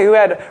 a guy who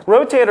had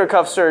rotator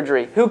cuff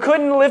surgery, who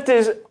couldn't lift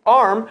his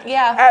arm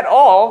at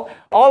all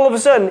of a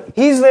sudden,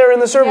 he's there in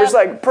the service,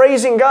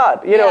 praising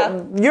God.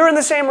 You're in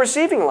the same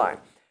receiving line.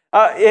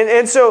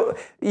 And so,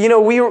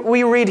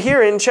 we read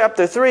here in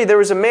chapter 3, there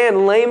was a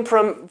man lame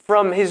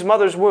from his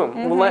mother's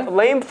womb,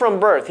 lame from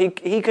birth.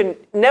 He could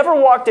never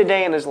walk a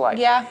day in his life.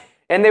 Yeah.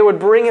 And they would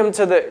bring him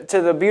to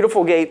the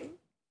beautiful gate,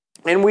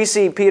 and we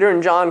see Peter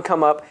and John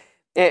come up,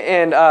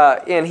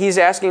 and he's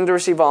asking to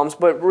receive alms.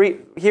 But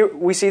here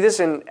we see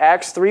this in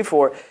Acts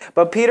 3:4.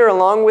 But Peter,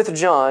 along with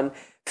John,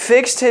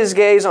 fixed his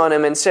gaze on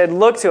him and said,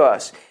 "Look to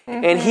us."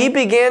 Mm-hmm. And he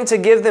began to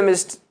give them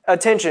his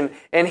attention.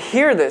 And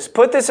hear this.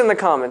 Put this in the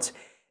comments.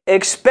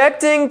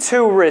 Expecting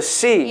to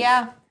receive.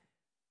 Yeah.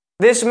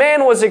 This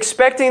man was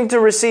expecting to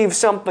receive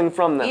something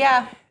from them.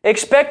 Yeah.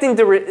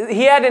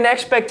 He had an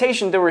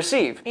expectation to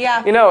receive.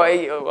 Yeah.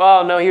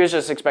 No, he was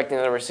just expecting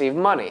to receive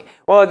money.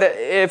 Well,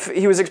 if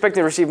he was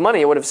expecting to receive money,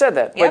 he would have said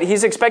that. Yep. But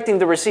he's expecting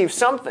to receive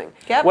something.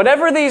 Yep.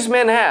 Whatever these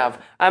men have,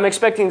 I'm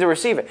expecting to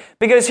receive it.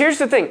 Because here's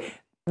the thing.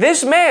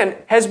 This man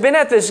has been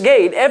at this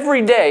gate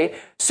every day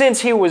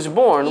since he was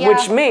born,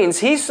 which means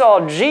he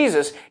saw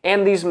Jesus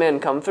and these men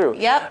come through.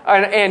 Yep.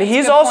 And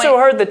he's also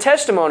heard the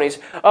testimonies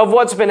of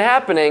what's been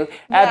happening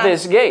at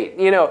this gate.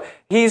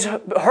 He's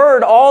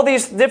heard all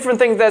these different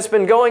things that's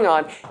been going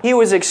on. He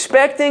was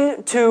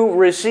expecting to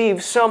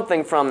receive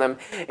something from them.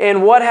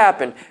 And what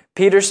happened?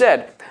 Peter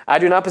said, I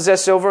do not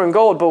possess silver and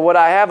gold, but what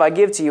I have I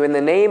give to you in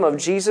the name of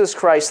Jesus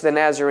Christ the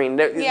Nazarene.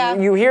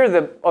 You hear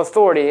the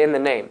authority in the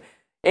name.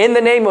 In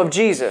the name of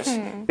Jesus.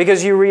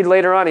 Because you read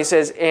later on, he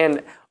says,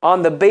 and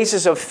on the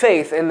basis of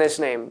faith in this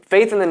name.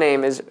 Faith in the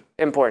name is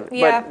important.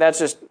 Yeah. But that's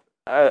just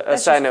a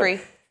side note. Free.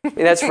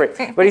 That's free.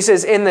 But he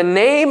says, in the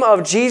name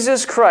of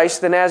Jesus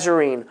Christ the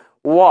Nazarene,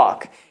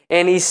 walk.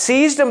 And he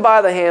seized him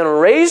by the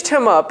hand, raised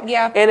him up,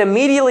 and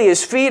immediately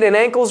his feet and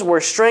ankles were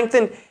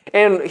strengthened.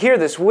 And hear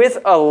this, with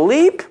a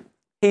leap,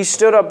 he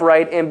stood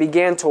upright and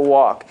began to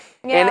walk.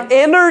 And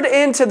entered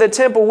into the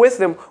temple with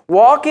them,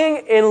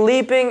 walking and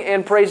leaping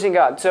and praising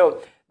God.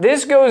 So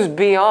this goes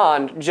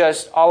beyond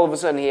just all of a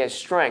sudden he has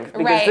strength.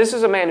 Because this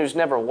is a man who's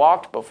never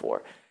walked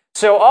before.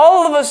 So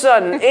all of a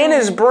sudden, in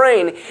his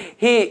brain,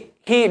 he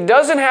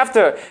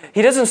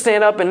doesn't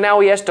stand up and now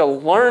he has to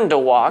learn to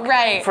walk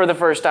for the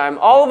first time.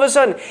 All of a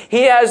sudden,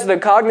 he has the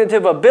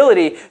cognitive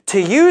ability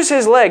to use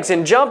his legs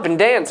and jump and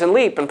dance and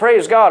leap and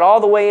praise God all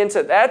the way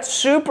into, that's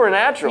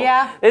supernatural.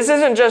 Yeah. This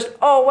isn't just,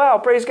 oh wow,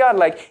 praise God,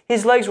 like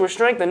his legs were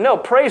strengthened. No,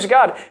 praise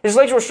God, his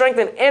legs were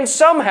strengthened and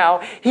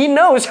somehow he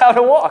knows how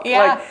to walk.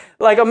 Yeah.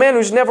 Like a man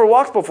who's never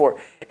walked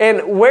before.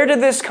 And where did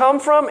this come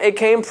from? It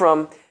came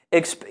from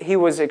he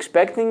was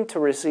expecting to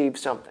receive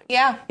something.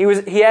 Yeah.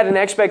 He had an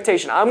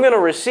expectation. I'm going to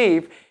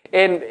receive,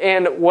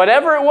 and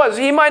whatever it was,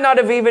 he might not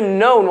have even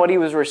known what he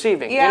was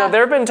receiving. Yeah.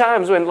 There have been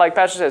times when, like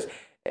Pastor says,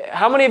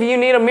 how many of you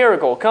need a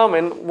miracle? Come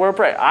and we're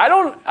praying.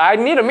 I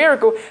need a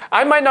miracle.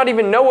 I might not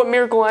even know what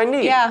miracle I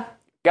need. Yeah.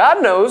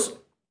 God knows.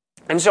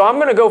 And so I'm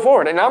going to go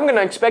forward, and I'm going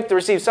to expect to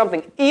receive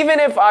something, even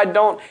if I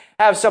don't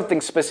have something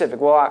specific.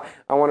 Well,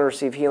 I want to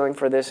receive healing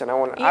for this, and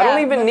I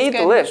don't even need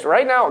the list.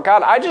 Right now,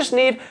 God, I just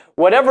need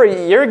whatever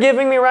you're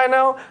giving me right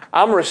now,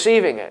 I'm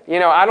receiving it.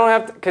 I don't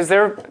have to, because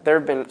there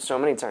have been so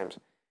many times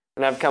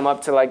when I've come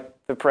up to like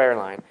the prayer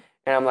line,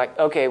 and I'm like,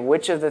 okay,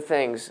 which of the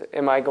things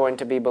am I going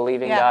to be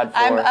believing God for?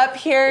 I'm up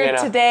here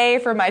today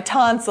for my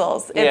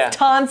tonsils. It's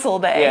tonsil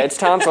day. Yeah, it's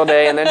tonsil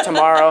day, and then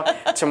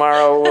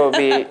tomorrow will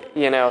be,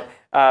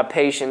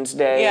 Patience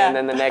Day, and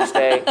then the next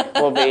day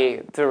will be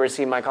to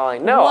receive my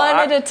calling. No, one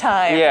at a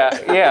time.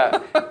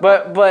 Yeah.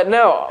 But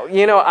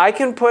no, I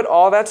can put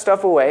all that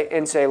stuff away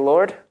and say,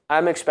 Lord,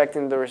 I'm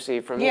expecting to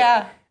receive from you.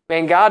 Yeah.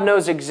 Man, God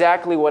knows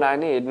exactly what I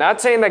need.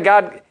 Not saying that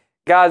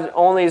God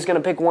only is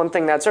going to pick one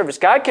thing that service.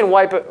 God can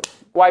wipe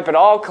it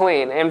all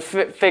clean and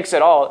fix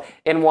it all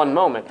in one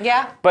moment.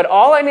 Yeah. But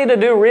all I need to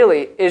do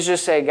really is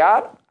just say,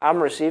 God,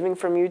 I'm receiving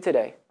from you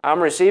today. I'm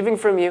receiving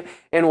from you,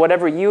 and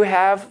whatever you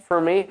have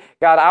for me,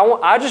 God,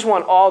 I just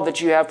want all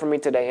that you have for me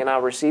today, and I'll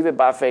receive it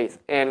by faith.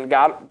 And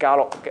God,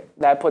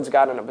 that puts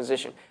God in a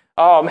position.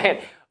 Oh man,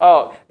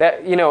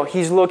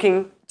 He's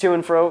looking to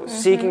and fro,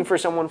 seeking for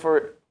someone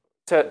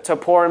to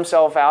pour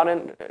himself out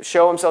and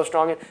show himself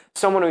strong in,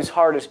 someone whose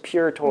heart is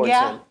pure towards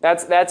him.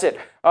 That's it.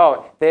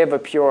 Oh, they have a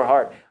pure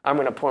heart. I'm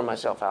going to pour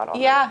myself out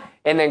on them.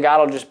 And then God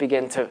will just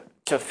begin to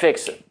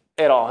fix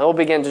it all. He'll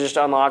begin to just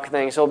unlock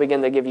things. He'll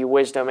begin to give you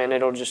wisdom, and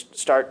it'll just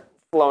start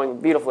flowing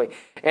beautifully.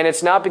 And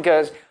it's not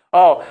because,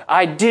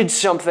 I did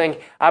something,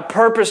 I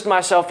purposed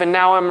myself, and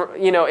now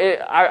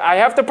I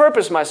have to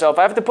purpose myself.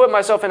 I have to put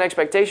myself in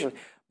expectation.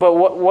 But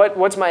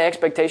what's my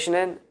expectation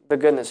in? The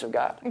goodness of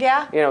God.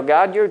 Yeah.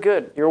 God, you're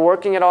good. You're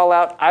working it all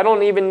out. I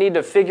don't even need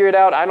to figure it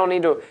out. I don't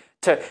need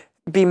to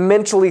be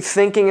mentally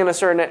thinking in a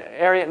certain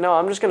area. No,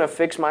 I'm just going to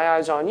fix my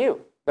eyes on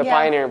you, the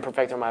pioneer and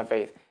perfecter of my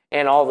faith.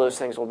 And all those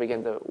things will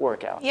begin to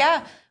work out.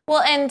 Yeah.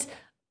 Well, and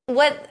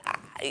what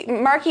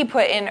Marky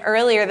put in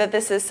earlier, that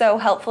this is so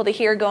helpful to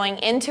hear going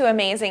into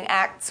Amazing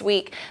Acts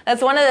Week.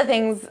 That's one of the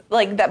things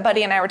like that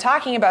Buddy and I were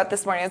talking about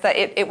this morning, is that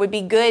it would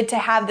be good to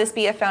have this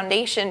be a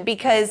foundation,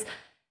 because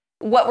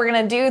what we're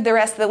going to do the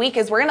rest of the week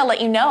is we're going to let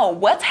you know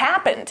what's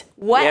happened,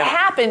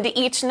 happened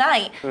each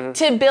night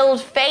to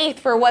build faith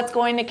for what's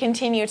going to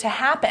continue to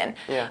happen.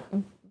 Yeah.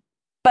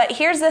 But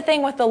here's the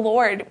thing with the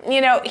Lord.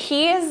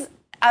 He is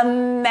a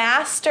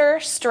master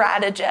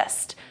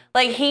strategist.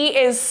 Like, he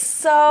is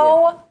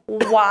so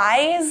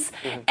wise,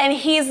 and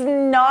he's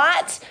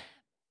not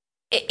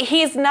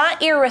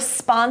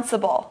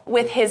irresponsible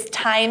with his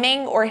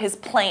timing or his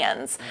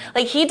plans.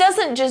 Like, he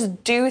doesn't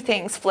just do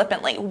things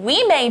flippantly.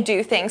 We may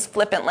do things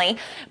flippantly,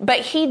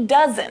 but he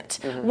doesn't.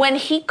 When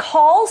he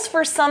calls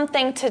for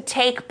something to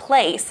take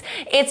place,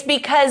 it's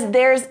because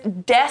there's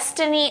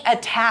destiny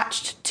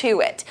attached to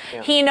it.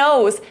 Yeah. He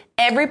knows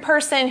every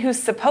person who's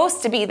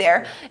supposed to be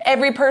there,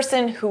 every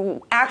person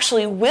who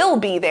actually will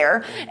be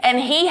there, and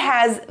he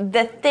has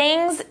the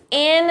things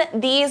in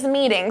these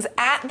meetings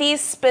at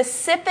these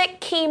specific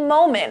key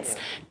moments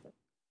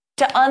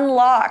to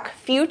unlock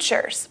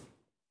futures.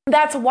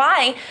 That's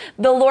why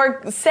the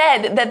Lord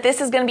said that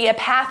this is going to be a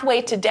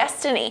pathway to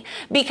destiny,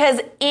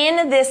 because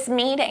in this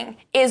meeting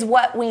is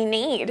what we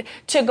need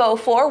to go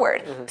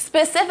forward.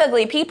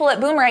 Specifically, people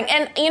at Boomerang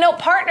and,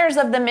 partners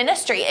of the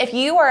ministry. If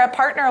you are a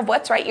partner of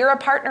What's Right, you're a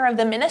partner of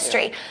the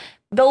ministry. Yeah.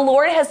 The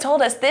Lord has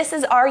told us this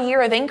is our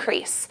year of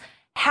increase.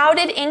 How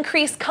did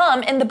increase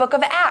come in the book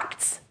of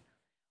Acts?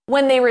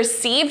 When they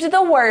received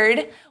the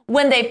word,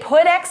 when they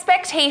put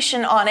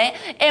expectation on it,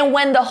 and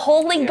when the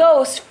Holy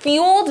Ghost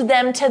fueled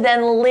them to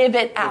then live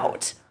it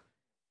out.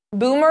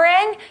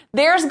 Boomerang,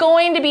 there's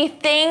going to be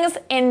things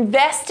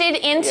invested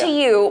into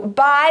you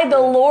by the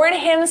Lord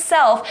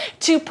himself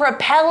to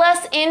propel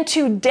us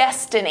into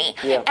destiny.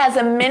 As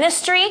a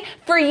ministry,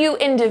 for you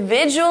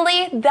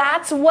individually,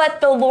 that's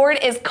what the Lord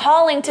is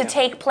calling to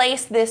take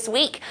place this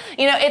week.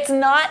 It's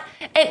not,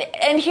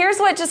 and here's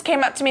what just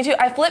came up to me too.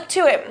 I flipped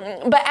to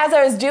it, but as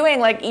I was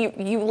doing,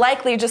 you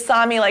likely just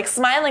saw me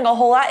smiling a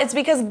whole lot. It's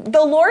because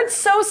the Lord's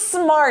so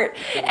smart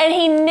and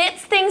he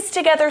knits things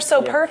together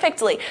so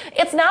perfectly.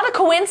 It's not a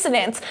coincidence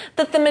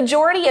that the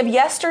majority of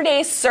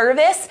yesterday's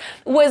service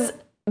was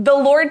the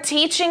Lord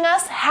teaching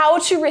us how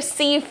to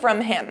receive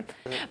from him.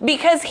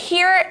 Because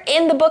here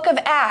in the book of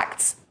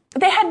Acts,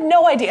 they had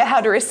no idea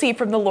how to receive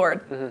from the Lord.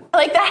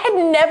 That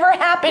had never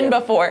happened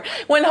before.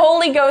 When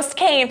Holy Ghost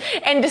came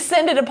and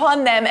descended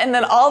upon them, and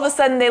then all of a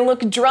sudden they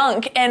looked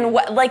drunk, and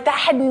that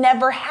had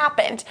never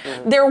happened.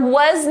 There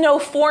was no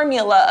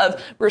formula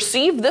of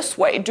receive this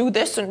way, do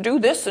this and do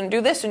this and do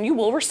this, and you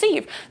will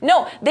receive.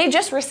 No, they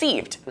just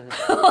received.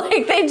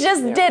 They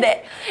just did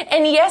it.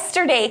 And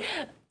yesterday,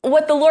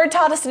 what the Lord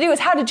taught us to do is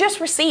how to just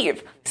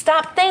receive.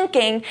 Stop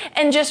thinking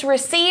and just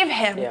receive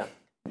him.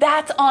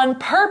 That's on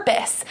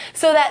purpose,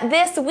 so that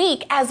this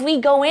week, as we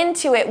go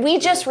into it, we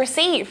just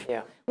receive.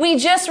 We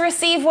just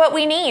receive what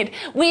we need.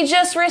 We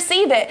just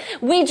receive it.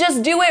 We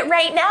just do it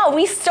right now.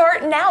 We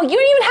start now. You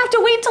don't even have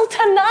to wait till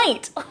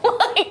tonight.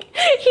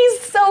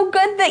 He's so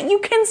good that you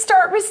can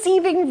start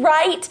receiving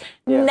right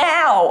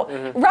now.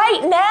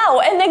 Right now.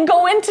 And then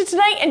go into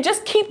tonight and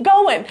just keep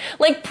going.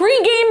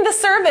 Pregame the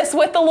service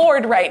with the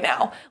Lord right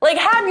now.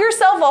 Have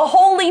yourself a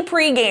holy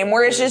pregame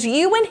where it's just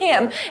you and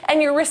him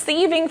and you're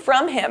receiving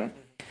from him.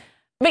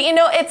 But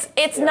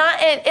it's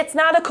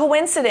not a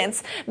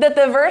coincidence that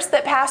the verse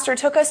that Pastor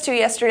took us to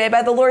yesterday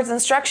by the Lord's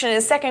instruction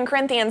is 2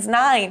 Corinthians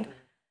 9,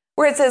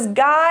 where it says,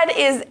 God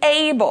is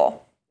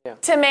able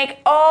to make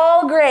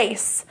all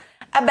grace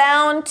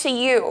abound to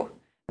you.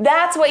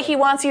 That's what he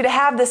wants you to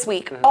have this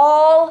week.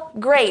 All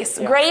grace.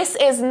 Grace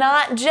is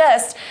not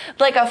just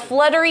a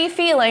fluttery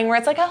feeling where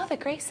it's oh, the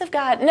grace of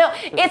God. No,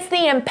 it's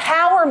the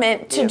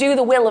empowerment to do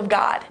the will of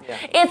God.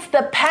 It's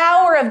the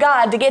power of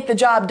God to get the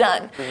job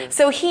done.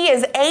 So he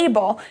is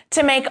able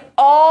to make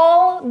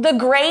all the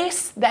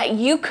grace that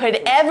you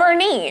could ever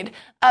need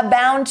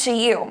abound to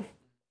you.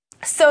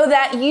 So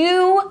that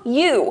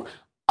you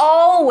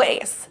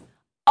always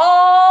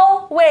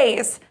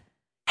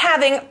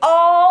having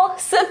all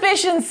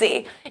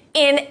sufficiency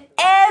in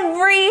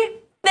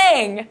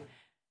everything,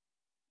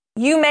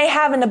 you may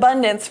have an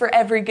abundance for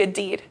every good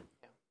deed.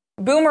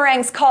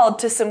 Boomerang's called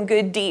to some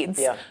good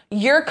deeds.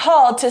 You're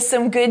called to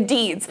some good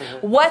deeds.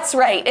 What's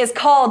Right is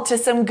called to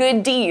some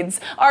good deeds.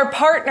 Our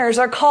partners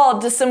are called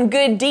to some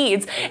good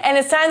deeds. And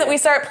it's time that we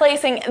start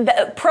placing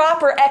the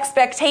proper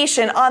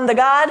expectation on the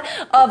God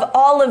of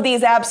all of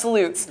these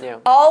absolutes.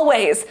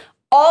 Always.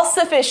 All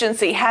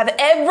sufficiency, have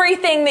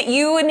everything that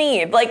you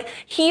need.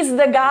 He's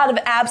the God of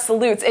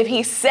absolutes. If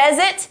he says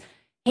it,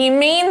 he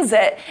means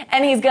it,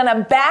 and he's going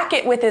to back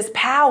it with his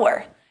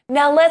power.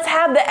 Now let's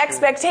have the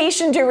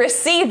expectation to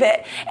receive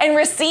it and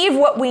receive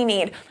what we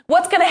need.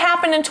 What's going to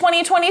happen in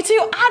 2022?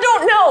 I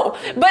don't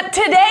know. But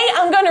today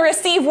I'm going to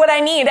receive what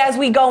I need as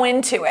we go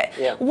into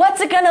it.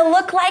 What's it going to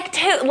look like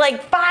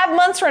 5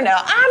 months from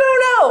now?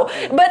 I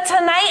don't know. But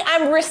tonight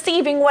I'm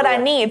receiving what I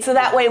need. So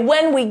that way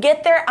when we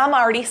get there, I'm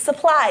already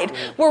supplied.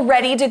 We're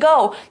ready to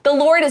go. The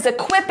Lord is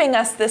equipping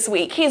us this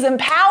week. He's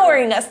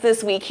empowering us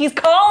this week. He's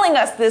calling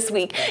us this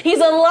week. He's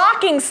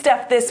unlocking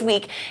stuff this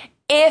week.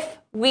 If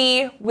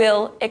we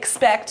will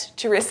expect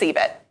to receive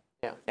it.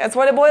 That's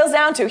what it boils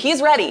down to.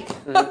 He's ready.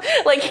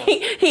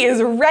 He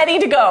is ready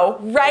to go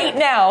right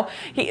now.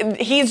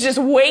 He's just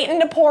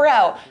waiting to pour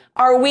out.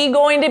 Are we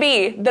going to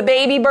be the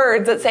baby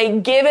birds that say,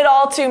 give it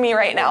all to me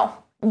right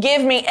now?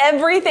 Give me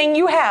everything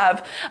you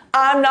have.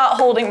 I'm not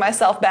holding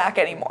myself back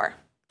anymore.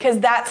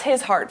 Because that's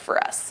his heart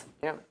for us.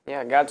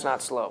 God's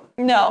not slow.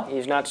 No.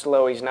 He's not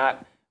slow. He's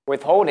not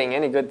withholding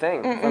any good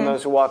thing from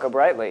those who walk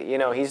uprightly.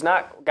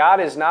 God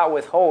is not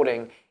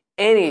withholding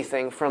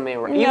anything from me.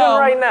 Even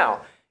right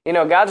now.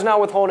 God's not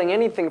withholding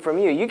anything from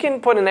you. You can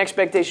put an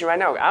expectation right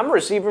now. I'm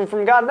receiving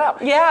from God now.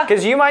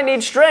 Because you might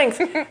need strength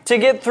to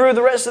get through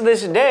the rest of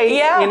this day,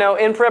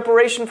 in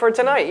preparation for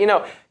tonight.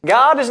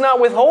 God is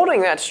not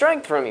withholding that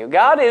strength from you.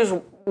 God is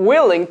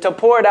willing to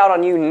pour it out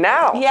on you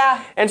now.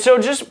 Yeah. And so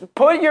just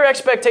put your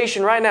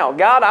expectation right now.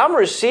 God, I'm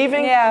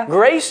receiving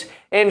grace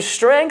and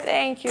strength,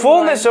 Thank you,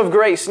 fullness Lord. of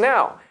grace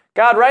now.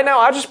 God, right now,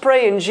 I just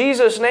pray in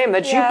Jesus' name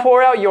that you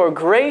pour out your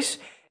grace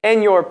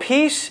and your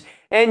peace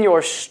and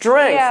your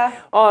strength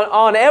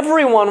on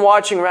everyone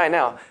watching right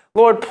now.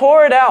 Lord,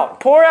 pour it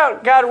out. Pour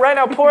out, God, right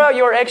now, pour out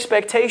your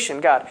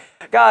expectation, God.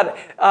 God,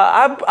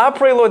 I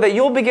pray, Lord, that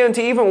you'll begin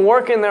to even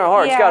work in their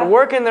hearts, God,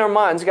 work in their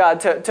minds,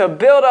 God, to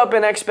build up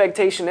an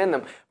expectation in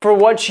them for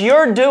what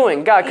you're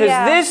doing, God,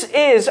 because this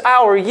is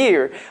our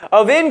year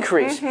of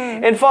increase.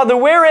 And Father,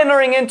 we're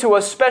entering into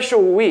a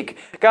special week,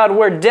 God,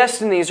 where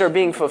destinies are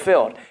being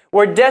fulfilled,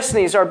 where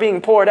destinies are being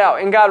poured out.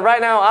 And God,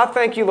 right now, I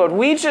thank you, Lord,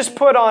 we just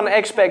put on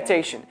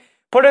expectation.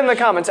 Put it in the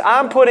comments.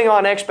 I'm putting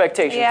on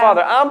expectation.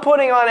 Father, I'm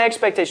putting on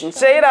expectation.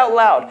 Say it out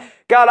loud.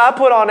 God, I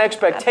put on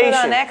expectation.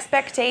 I put on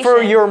expectation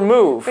for your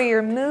move. For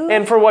your move.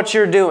 And for what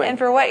you're doing. And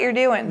for what you're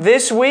doing.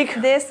 This week.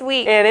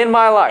 And in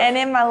my life. And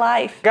in my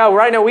life. God,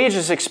 right now we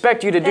just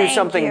expect you to do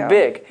something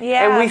big.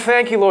 Yeah. And we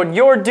thank you, Lord.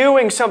 You're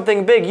doing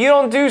something big. You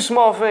don't do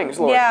small things,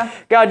 Lord. Yeah.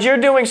 God, you're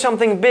doing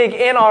something big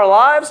in our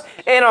lives,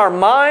 in our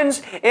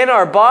minds, in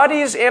our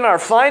bodies, in our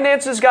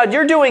finances. God,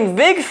 you're doing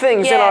big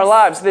things in our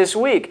lives this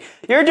week.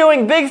 You're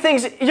doing big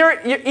things. You're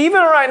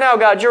even right now,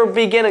 God, you're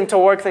beginning to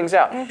work things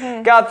out.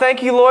 God,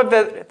 thank you, Lord,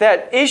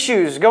 that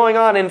issues going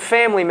on in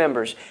family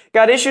members.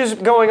 God, issues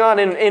going on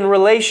in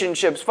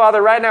relationships. Father,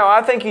 right now,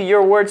 I thank you,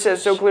 your word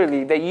says so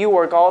clearly that you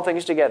work all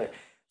things together.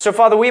 So,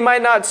 Father, we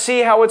might not see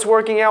how it's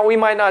working out. We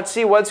might not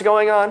see what's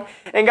going on.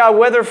 And God,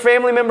 whether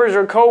family members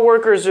or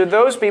co-workers or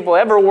those people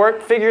ever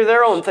figure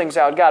their own things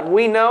out, God,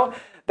 we know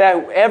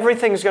that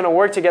everything's going to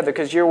work together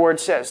because your word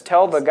says,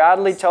 tell the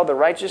godly, tell the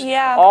righteous,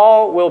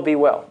 all will be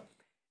well.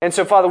 And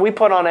so, Father, we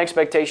put on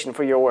expectation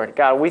for your word.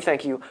 God, we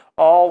thank you.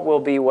 All will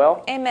be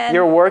well. Amen.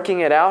 You're working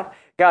it out.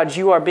 God,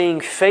 you are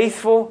being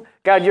faithful.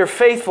 God, you're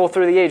faithful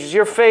through the ages.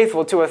 You're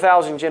faithful to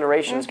 1,000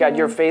 generations. God,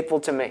 you're faithful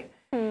to me.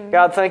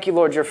 God, thank you,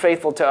 Lord, you're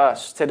faithful to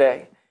us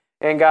today.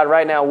 And God,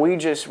 right now, we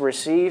just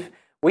receive.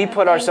 We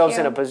put ourselves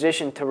in a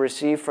position to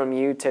receive from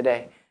you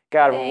today.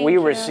 God, we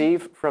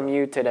receive from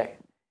you today.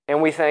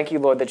 And we thank you,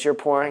 Lord, that you're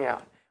pouring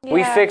out.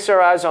 We fix our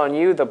eyes on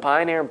you, the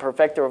pioneer and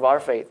perfecter of our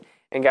faith.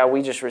 And God,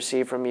 we just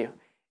receive from you.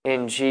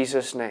 In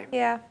Jesus' name.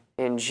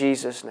 In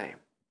Jesus' name.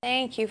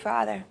 Thank you,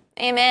 Father.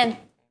 Amen.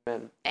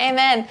 Amen.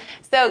 Amen.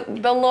 So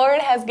the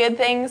Lord has good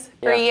things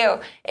for you.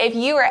 If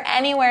you are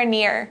anywhere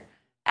near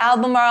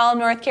Albemarle,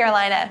 North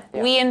Carolina,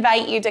 we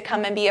invite you to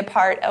come and be a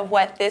part of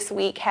what this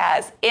week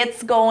has.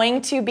 It's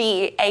going to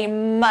be a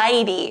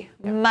mighty,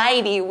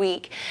 mighty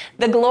week.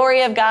 The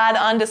glory of God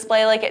on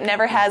display like it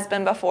never has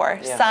been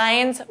before.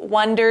 Signs,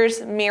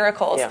 wonders,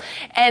 miracles.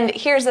 And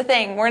here's the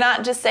thing. We're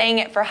not just saying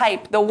it for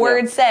hype. The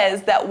word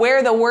says that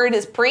where the word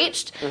is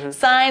preached,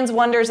 signs,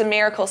 wonders, and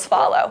miracles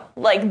follow.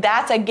 Like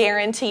that's a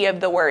guarantee of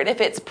the word.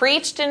 If it's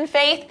preached in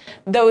faith,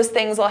 those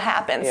things will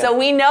happen. So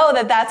we know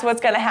that that's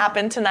what's going to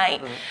happen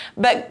tonight.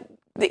 But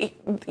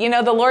you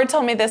know, the Lord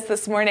told me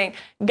this morning.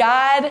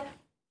 God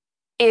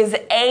is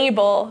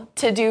able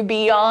to do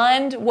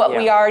beyond what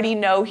we already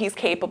know he's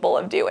capable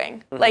of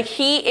doing. Like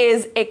he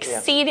is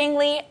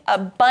exceedingly,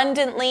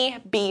 abundantly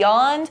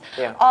beyond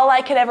all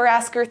I could ever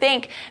ask or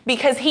think,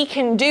 because he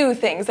can do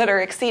things that are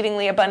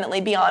exceedingly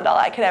abundantly beyond all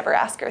I could ever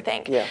ask or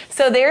think.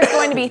 So there's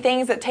going to be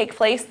things that take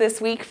place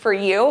this week for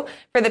you,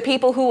 for the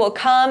people who will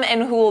come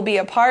and who will be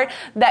a part,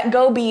 that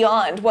go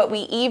beyond what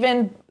we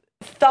even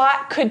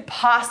thought could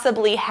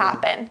possibly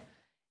happen.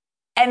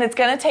 And it's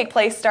going to take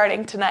place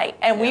starting tonight.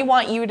 And we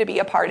want you to be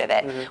a part of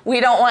it. We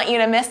don't want you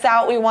to miss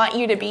out. We want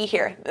you to be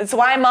here. That's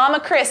why Mama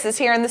Chris is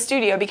here in the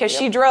studio, because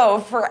she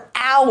drove for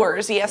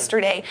hours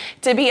yesterday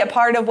to be a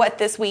part of what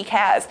this week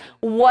has.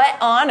 What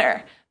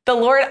honor. The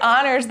Lord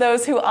honors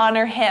those who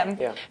honor him.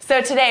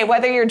 So today,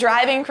 whether you're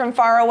driving from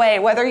far away,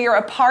 whether you're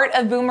a part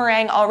of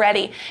Boomerang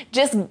already,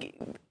 just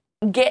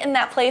get in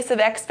that place of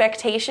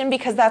expectation,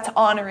 because that's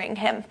honoring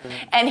him.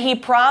 And he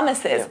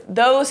promises,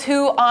 those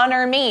who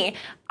honor me,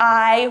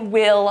 I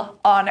will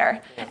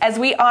honor. As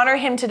we honor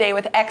him today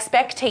with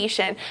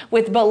expectation,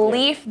 with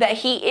belief that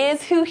he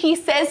is who he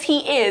says he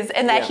is,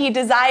 and that he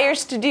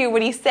desires to do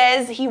what he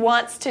says he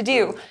wants to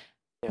do,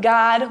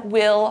 God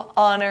will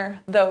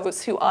honor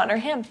those who honor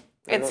him.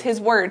 It's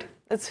his word.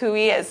 That's who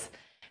he is.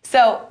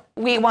 So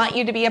we want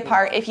you to be a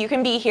part. If you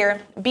can be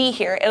here, be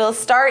here. It'll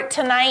start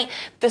tonight.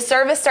 The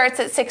service starts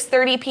at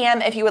 6:30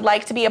 p.m. If you would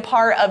like to be a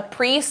part of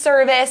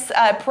pre-service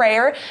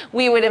prayer,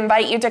 we would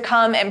invite you to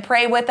come and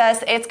pray with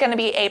us. It's going to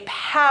be a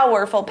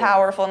powerful,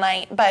 powerful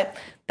night. But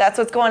that's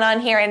what's going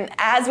on here. And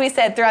as we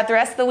said, throughout the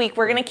rest of the week,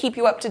 we're going to keep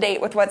you up to date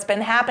with what's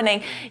been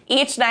happening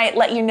each night,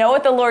 let you know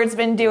what the Lord's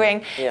been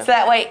doing. So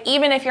that way,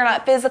 even if you're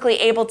not physically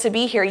able to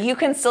be here, you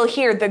can still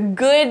hear the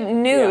good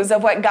news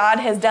of what God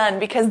has done,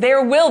 because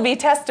there will be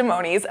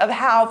testimonies of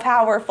how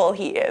powerful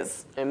he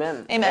is.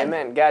 Amen. Amen.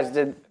 Amen. Guys,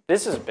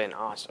 this has been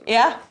awesome.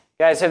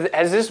 Guys,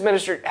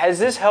 has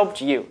this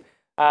helped you?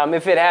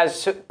 If it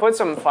has, put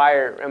some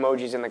fire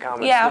emojis in the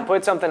comments.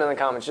 Put something in the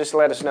comments just to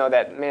let us know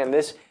that, man,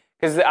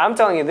 Because I'm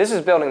telling you, this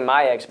is building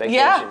my expectation.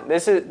 Yeah.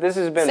 This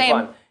has been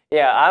fun.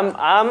 Yeah,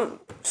 I'm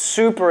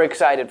super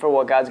excited for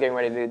what God's getting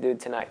ready to do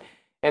tonight.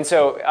 And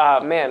so,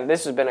 man,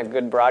 this has been a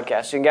good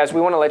broadcast. And guys,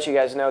 we want to let you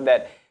guys know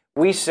that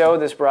we sow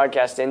this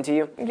broadcast into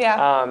you.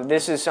 Yeah.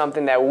 This is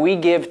something that we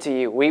give to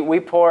you. We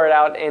pour it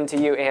out into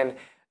you,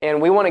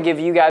 and we want to give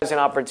you guys an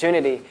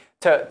opportunity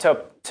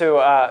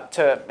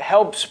to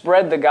help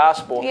spread the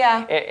gospel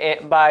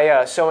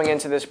by sowing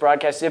into this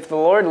broadcast. If the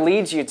Lord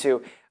leads you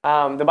to,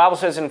 the Bible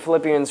says in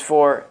Philippians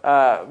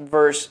 4,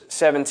 verse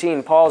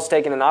 17, Paul's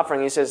taking an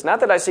offering. He says, not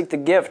that I seek the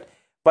gift,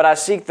 but I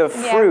seek the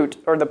fruit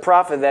or the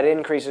profit that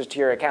increases to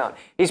your account.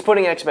 He's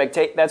putting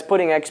that's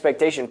putting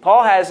expectation.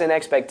 Paul has an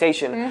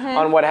expectation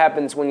on what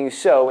happens when you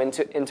sow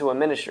into a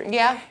ministry.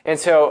 Yeah. And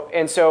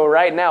so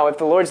right now, if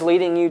the Lord's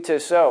leading you to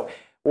sow,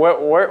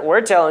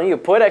 we're telling you,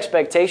 put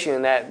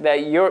expectation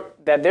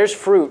that there's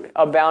fruit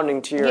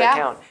abounding to your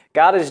account.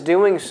 God is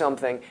doing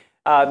something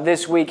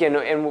this week,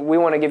 and we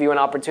want to give you an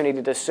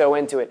opportunity to sow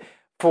into it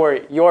for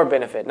your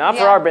benefit, not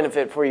for our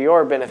benefit, for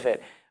your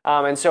benefit.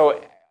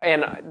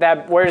 And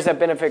that where does that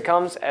benefit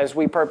comes? As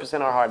we purpose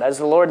in our heart, as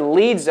the Lord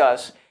leads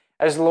us.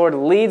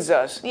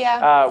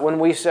 When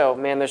we sow,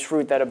 man, there's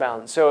fruit that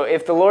abounds. So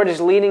if the Lord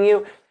is leading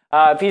you,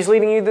 if He's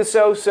leading you to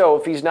sow, sow.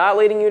 If He's not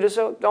leading you to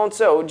sow, don't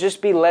sow.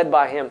 Just be led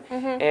by Him.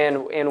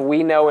 And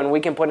we know, and we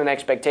can put an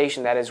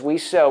expectation that as we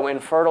sow in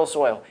fertile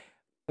soil,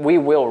 we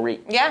will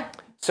reap. Yeah.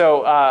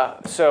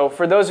 So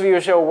for those of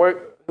you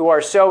who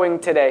are sowing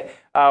today,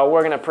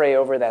 we're going to pray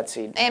over that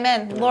seed.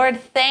 Amen.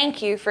 Lord,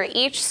 thank you for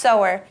each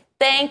sower.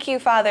 Thank you,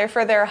 Father,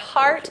 for their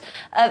heart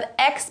of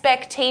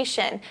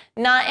expectation,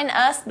 not in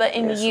us, but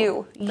in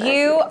you.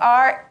 You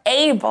are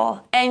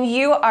able, and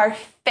you are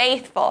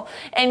faithful,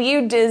 and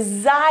you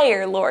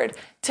desire, Lord,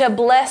 to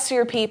bless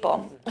your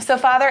people. So,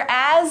 Father,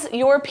 as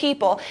your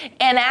people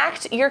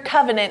enact your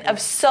covenant of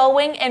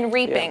sowing and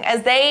reaping,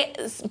 as they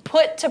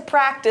put to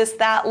practice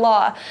that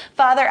law,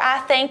 Father, I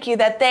thank you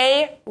that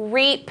they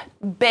reap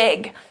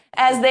big.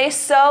 As they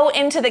sow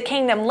into the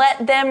kingdom,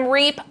 let them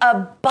reap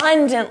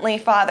abundantly,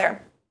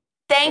 Father.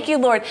 Thank you,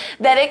 Lord,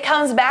 that it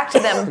comes back to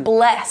them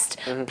blessed,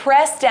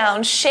 pressed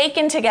down,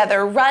 shaken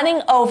together,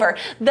 running over.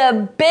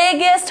 The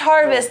biggest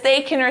harvest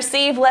they can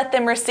receive, let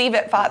them receive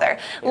it, Father.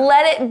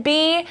 Let it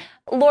be,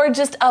 Lord,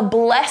 just a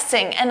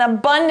blessing, an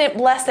abundant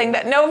blessing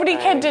that nobody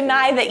can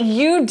deny that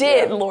you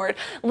did, Lord.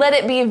 Let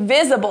it be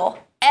visible,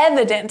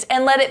 evident,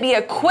 and let it be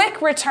a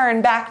quick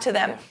return back to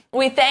them.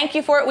 We thank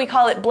you for it. We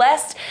call it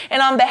blessed.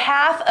 And on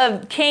behalf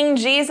of King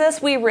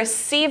Jesus, we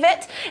receive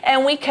it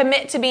and we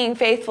commit to being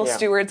faithful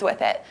stewards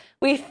with it.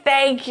 We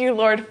thank you,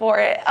 Lord,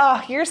 for it.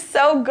 Oh, you're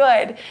so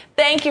good.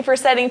 Thank you for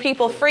setting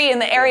people free in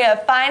the area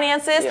of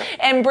finances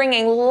and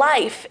bringing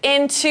life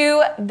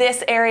into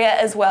this area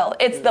as well.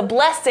 It's the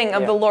blessing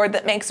of the Lord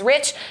that makes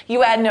rich.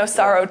 You add no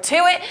sorrow to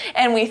it.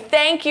 And we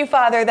thank you,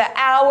 Father, that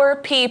our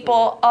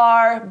people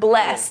are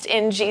blessed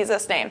in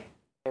Jesus' name.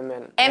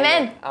 Amen.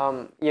 Amen.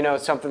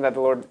 Something that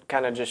the Lord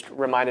kind of just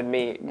reminded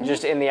me,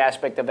 just in the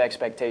aspect of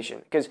expectation.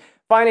 Because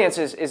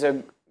finances is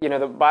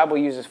the Bible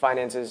uses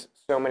finances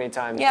so many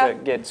times to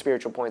get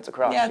spiritual points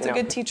across. Yeah, it's a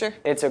good teacher.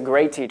 It's a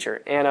great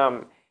teacher.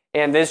 And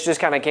this just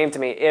kind of came to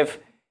me. If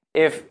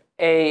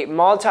a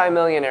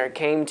multimillionaire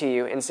came to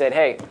you and said,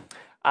 hey,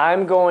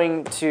 I'm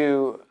going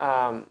to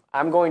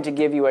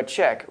give you a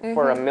check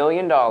for $1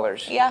 million.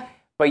 Yeah.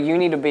 But you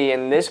need to be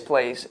in this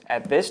place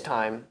at this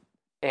time,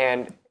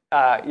 and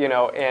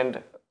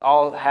and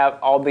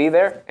I'll be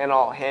there and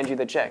I'll hand you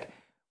the check.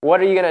 What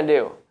are you gonna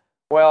do?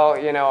 Well,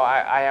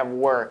 I have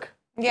work.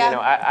 Yeah.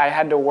 I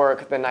had to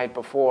work the night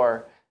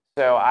before,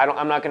 so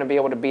I'm not going to be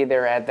able to be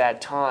there at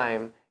that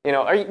time.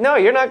 No,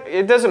 you're not.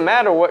 It doesn't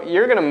matter what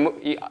you're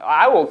going to.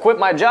 I will quit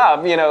my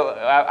job.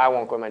 I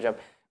won't quit my job.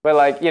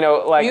 But you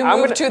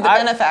move to the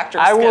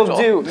benefactor's schedule. I will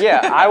do.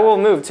 Yeah, I will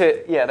move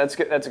to. Yeah, that's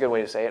good. That's a good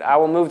way to say it. I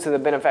will move to the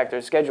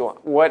benefactor's schedule.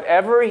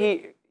 Whatever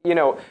he,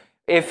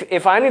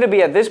 if I need to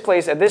be at this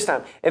place at this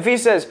time, if he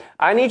says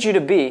I need you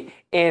to be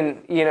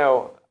in,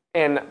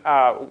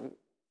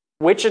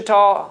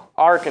 Wichita,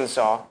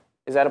 Arkansas.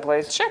 Is that a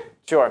place?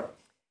 Sure.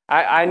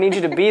 I need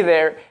you to be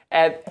there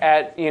at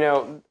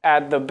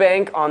the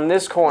bank on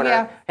this corner.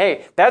 Yeah.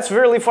 Hey, that's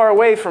really far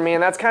away from me,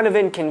 and that's kind of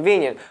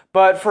inconvenient.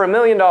 But for $1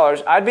 million,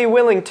 I'd be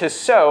willing to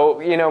sow,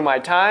 my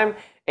time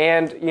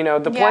and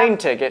the plane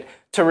ticket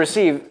to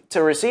receive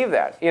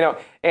that.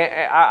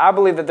 And I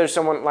believe that there's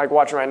someone like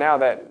watching right now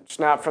that's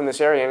not from this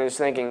area and is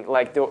thinking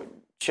like,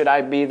 should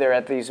I be there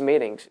at these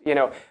meetings?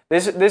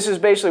 This is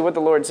basically what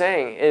the Lord's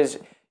saying is.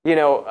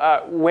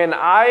 When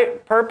I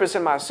purpose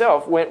in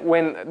myself,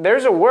 when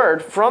there's a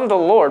word from the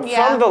Lord,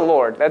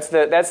 that's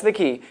the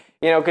key.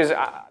 Because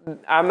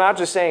I'm not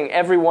just saying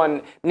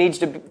everyone needs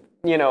to,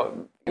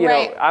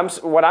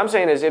 what I'm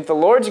saying is if the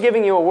Lord's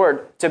giving you a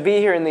word to be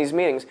here in these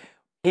meetings,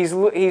 He's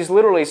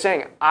literally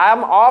saying,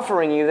 I'm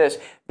offering you this,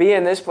 be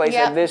in this place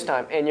at this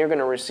time, and you're going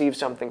to receive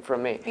something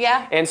from me.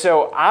 Yeah. And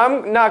so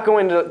I'm not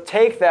going to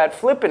take that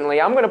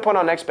flippantly. I'm going to put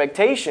on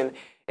expectation.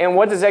 And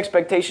what does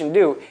expectation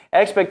do?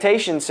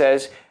 Expectation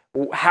says,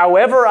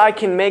 however I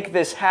can make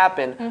this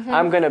happen,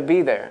 I'm going to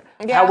be there.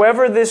 Yeah.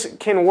 However this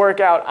can work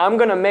out, I'm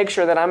going to make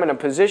sure that I'm in a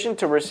position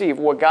to receive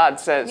what God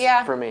says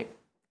for me.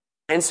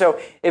 And so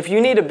if you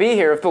need to be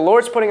here, if the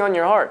Lord's putting on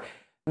your heart,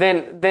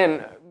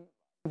 then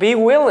be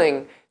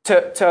willing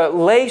to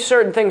lay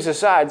certain things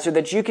aside so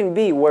that you can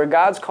be where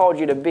God's called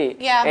you to be.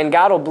 Yeah. And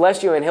God will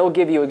bless you and He'll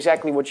give you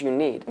exactly what you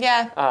need.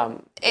 Yeah.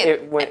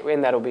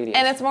 In that obedience.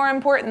 And it's more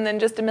important than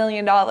just $1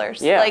 million.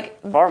 Yeah, like,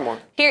 far more.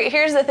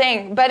 Here's the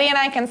thing. Buddy and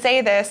I can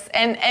say this,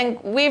 and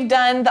we've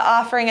done the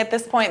offering at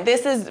this point.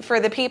 This is for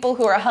the people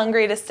who are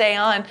hungry to stay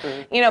on.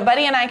 You know,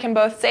 Buddy and I can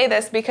both say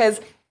this because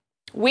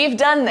we've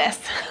done this.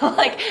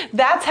 Like,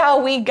 that's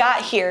how we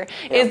got here,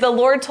 is the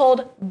Lord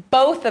told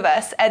both of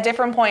us at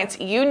different points,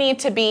 you need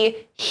to be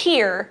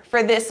here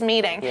for this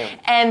meeting. Yeah.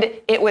 And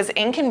it was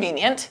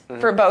inconvenient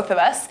for both of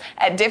us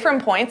at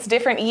different points,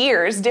 different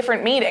years,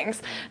 different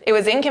meetings. It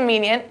was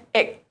inconvenient.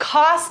 It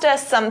cost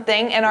us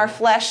something in our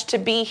flesh to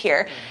be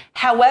here.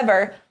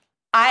 However,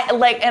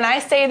 I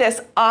say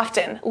this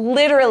often,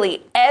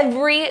 literally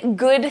every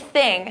good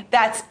thing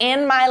that's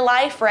in my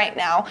life right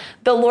now,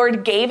 the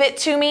Lord gave it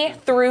to me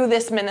through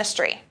this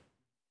ministry.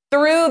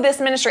 Through this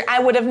ministry, I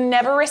would have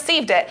never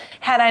received it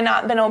had I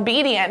not been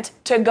obedient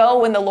to go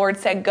when the Lord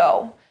said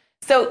go.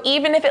 So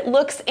even if it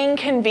looks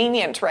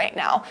inconvenient right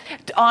now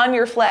on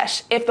your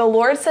flesh, if the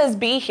Lord says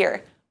be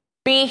here,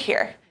 be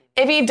here.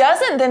 If He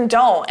doesn't, then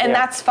don't, and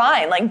that's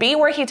fine. Like, be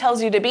where He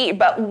tells you to be.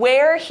 But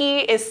where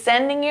He is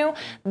sending you,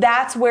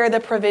 that's where the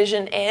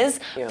provision is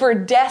for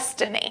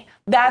destiny.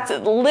 That's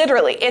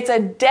literally, it's a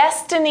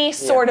destiny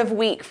sort of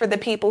week for the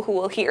people who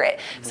will hear it.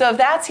 So if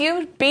that's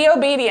you, be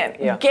obedient.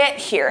 Get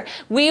here.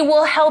 We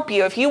will help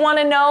you. If you want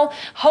to know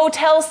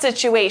hotel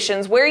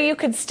situations, where you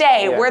could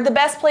stay, where the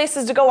best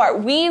places to go are,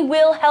 we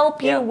will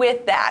help you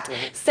with that.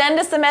 Send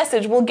us a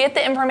message. We'll get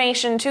the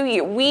information to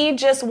you. We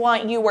just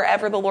want you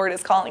wherever the Lord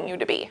is calling you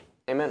to be.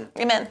 Amen.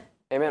 Amen.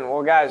 Amen.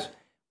 Well, guys,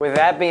 with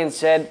that being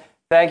said,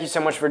 thank you so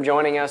much for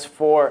joining us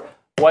for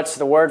What's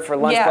the Word for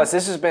Lunch Plus.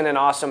 This has been an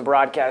awesome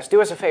broadcast.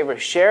 Do us a favor,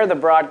 share the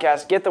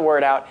broadcast, get the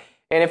word out.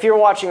 And if you're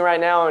watching right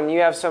now and you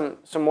have some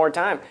more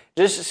time,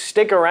 just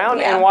stick around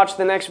and watch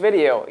the next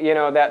video,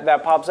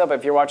 that pops up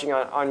if you're watching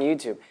on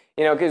YouTube.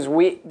 Because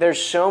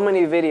there's so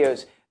many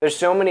videos, there's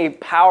so many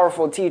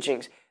powerful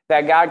teachings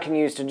that God can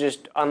use to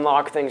just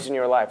unlock things in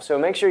your life. So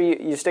make sure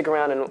you stick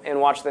around and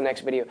watch the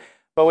next video.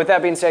 But with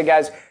that being said,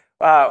 guys,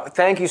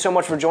 thank you so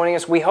much for joining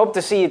us. We hope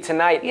to see you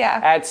tonight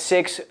at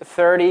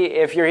 6:30.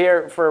 If you're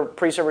here for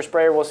pre-service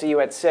prayer, we'll see you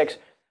at 6.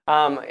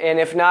 And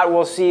if not,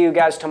 we'll see you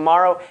guys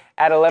tomorrow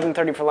at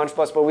 11:30 for Lunch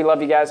Plus. But we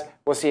love you guys.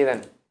 We'll see you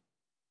then.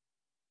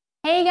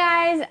 Hey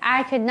guys,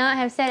 I could not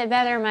have said it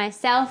better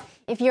myself.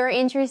 If you're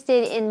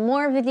interested in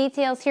more of the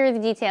details, here are the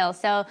details.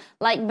 So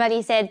like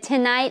Buddy said,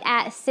 tonight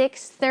at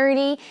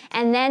 6:30,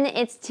 and then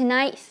it's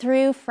tonight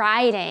through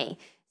Friday.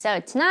 So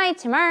tonight,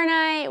 tomorrow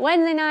night,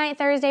 Wednesday night,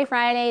 Thursday,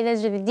 Friday,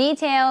 those are the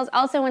details.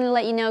 Also wanted to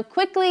let you know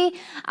quickly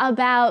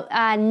about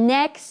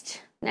next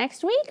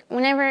week,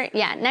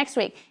 next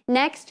week.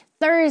 Next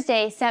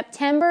Thursday,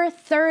 September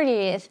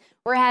 30th,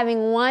 we're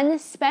having one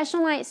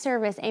special night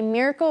service, a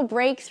miracle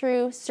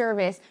breakthrough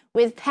service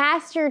with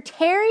Pastor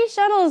Terry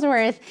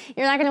Shuttlesworth.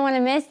 You're not going to want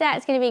to miss that.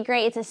 It's going to be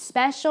great. It's a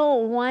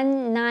special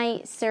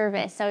one-night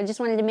service. So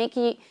just wanted to make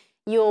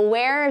you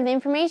aware of the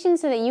information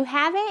so that you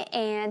have it,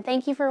 and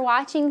thank you for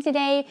watching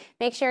today.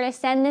 Make sure to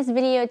send this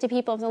video to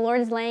people if the Lord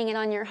is laying it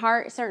on your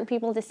heart, certain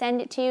people to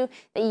send it to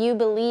that you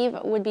believe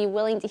would be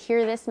willing to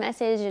hear this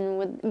message and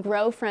would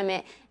grow from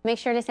it. Make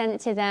sure to send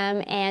it to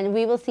them, and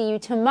we will see you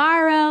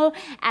tomorrow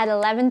at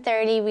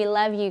 11:30. We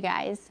love you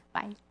guys.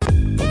 Bye.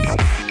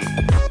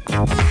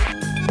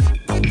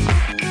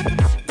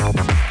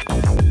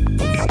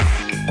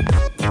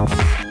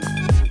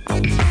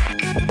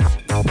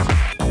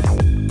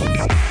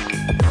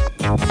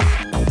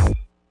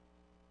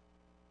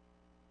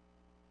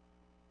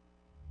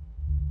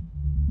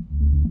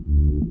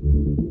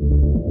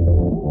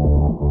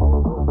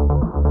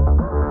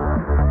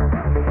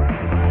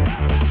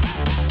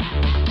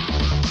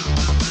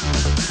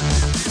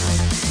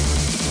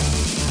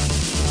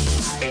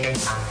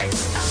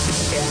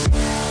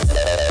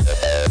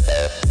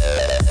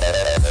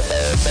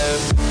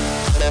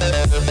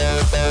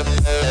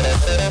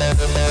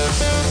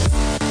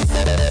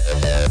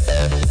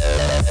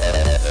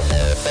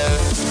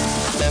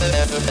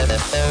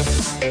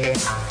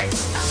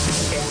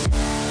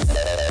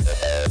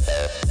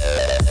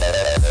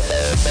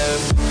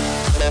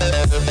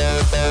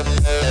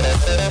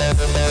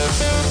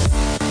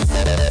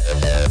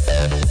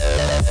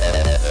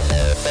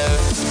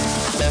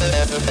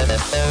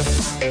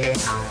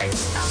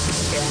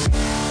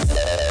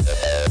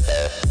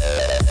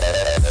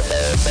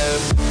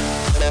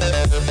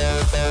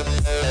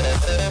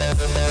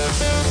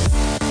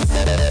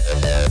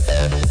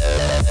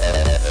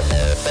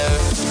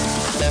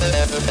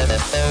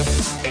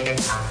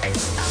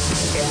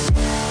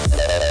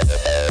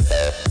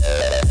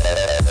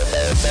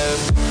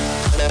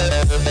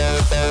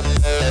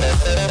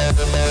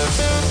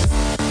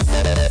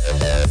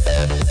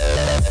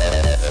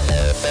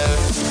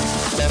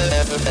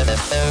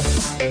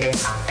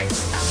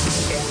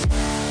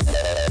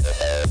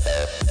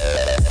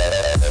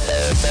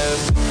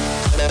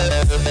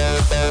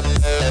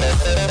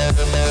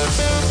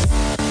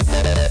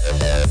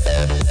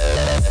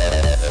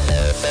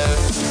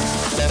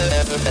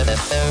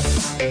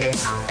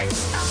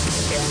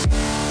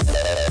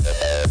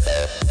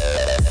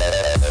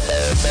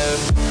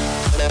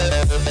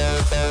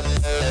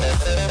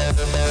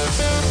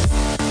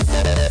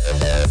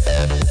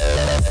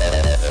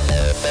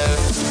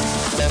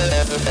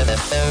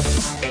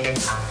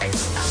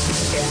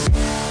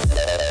 Yeah.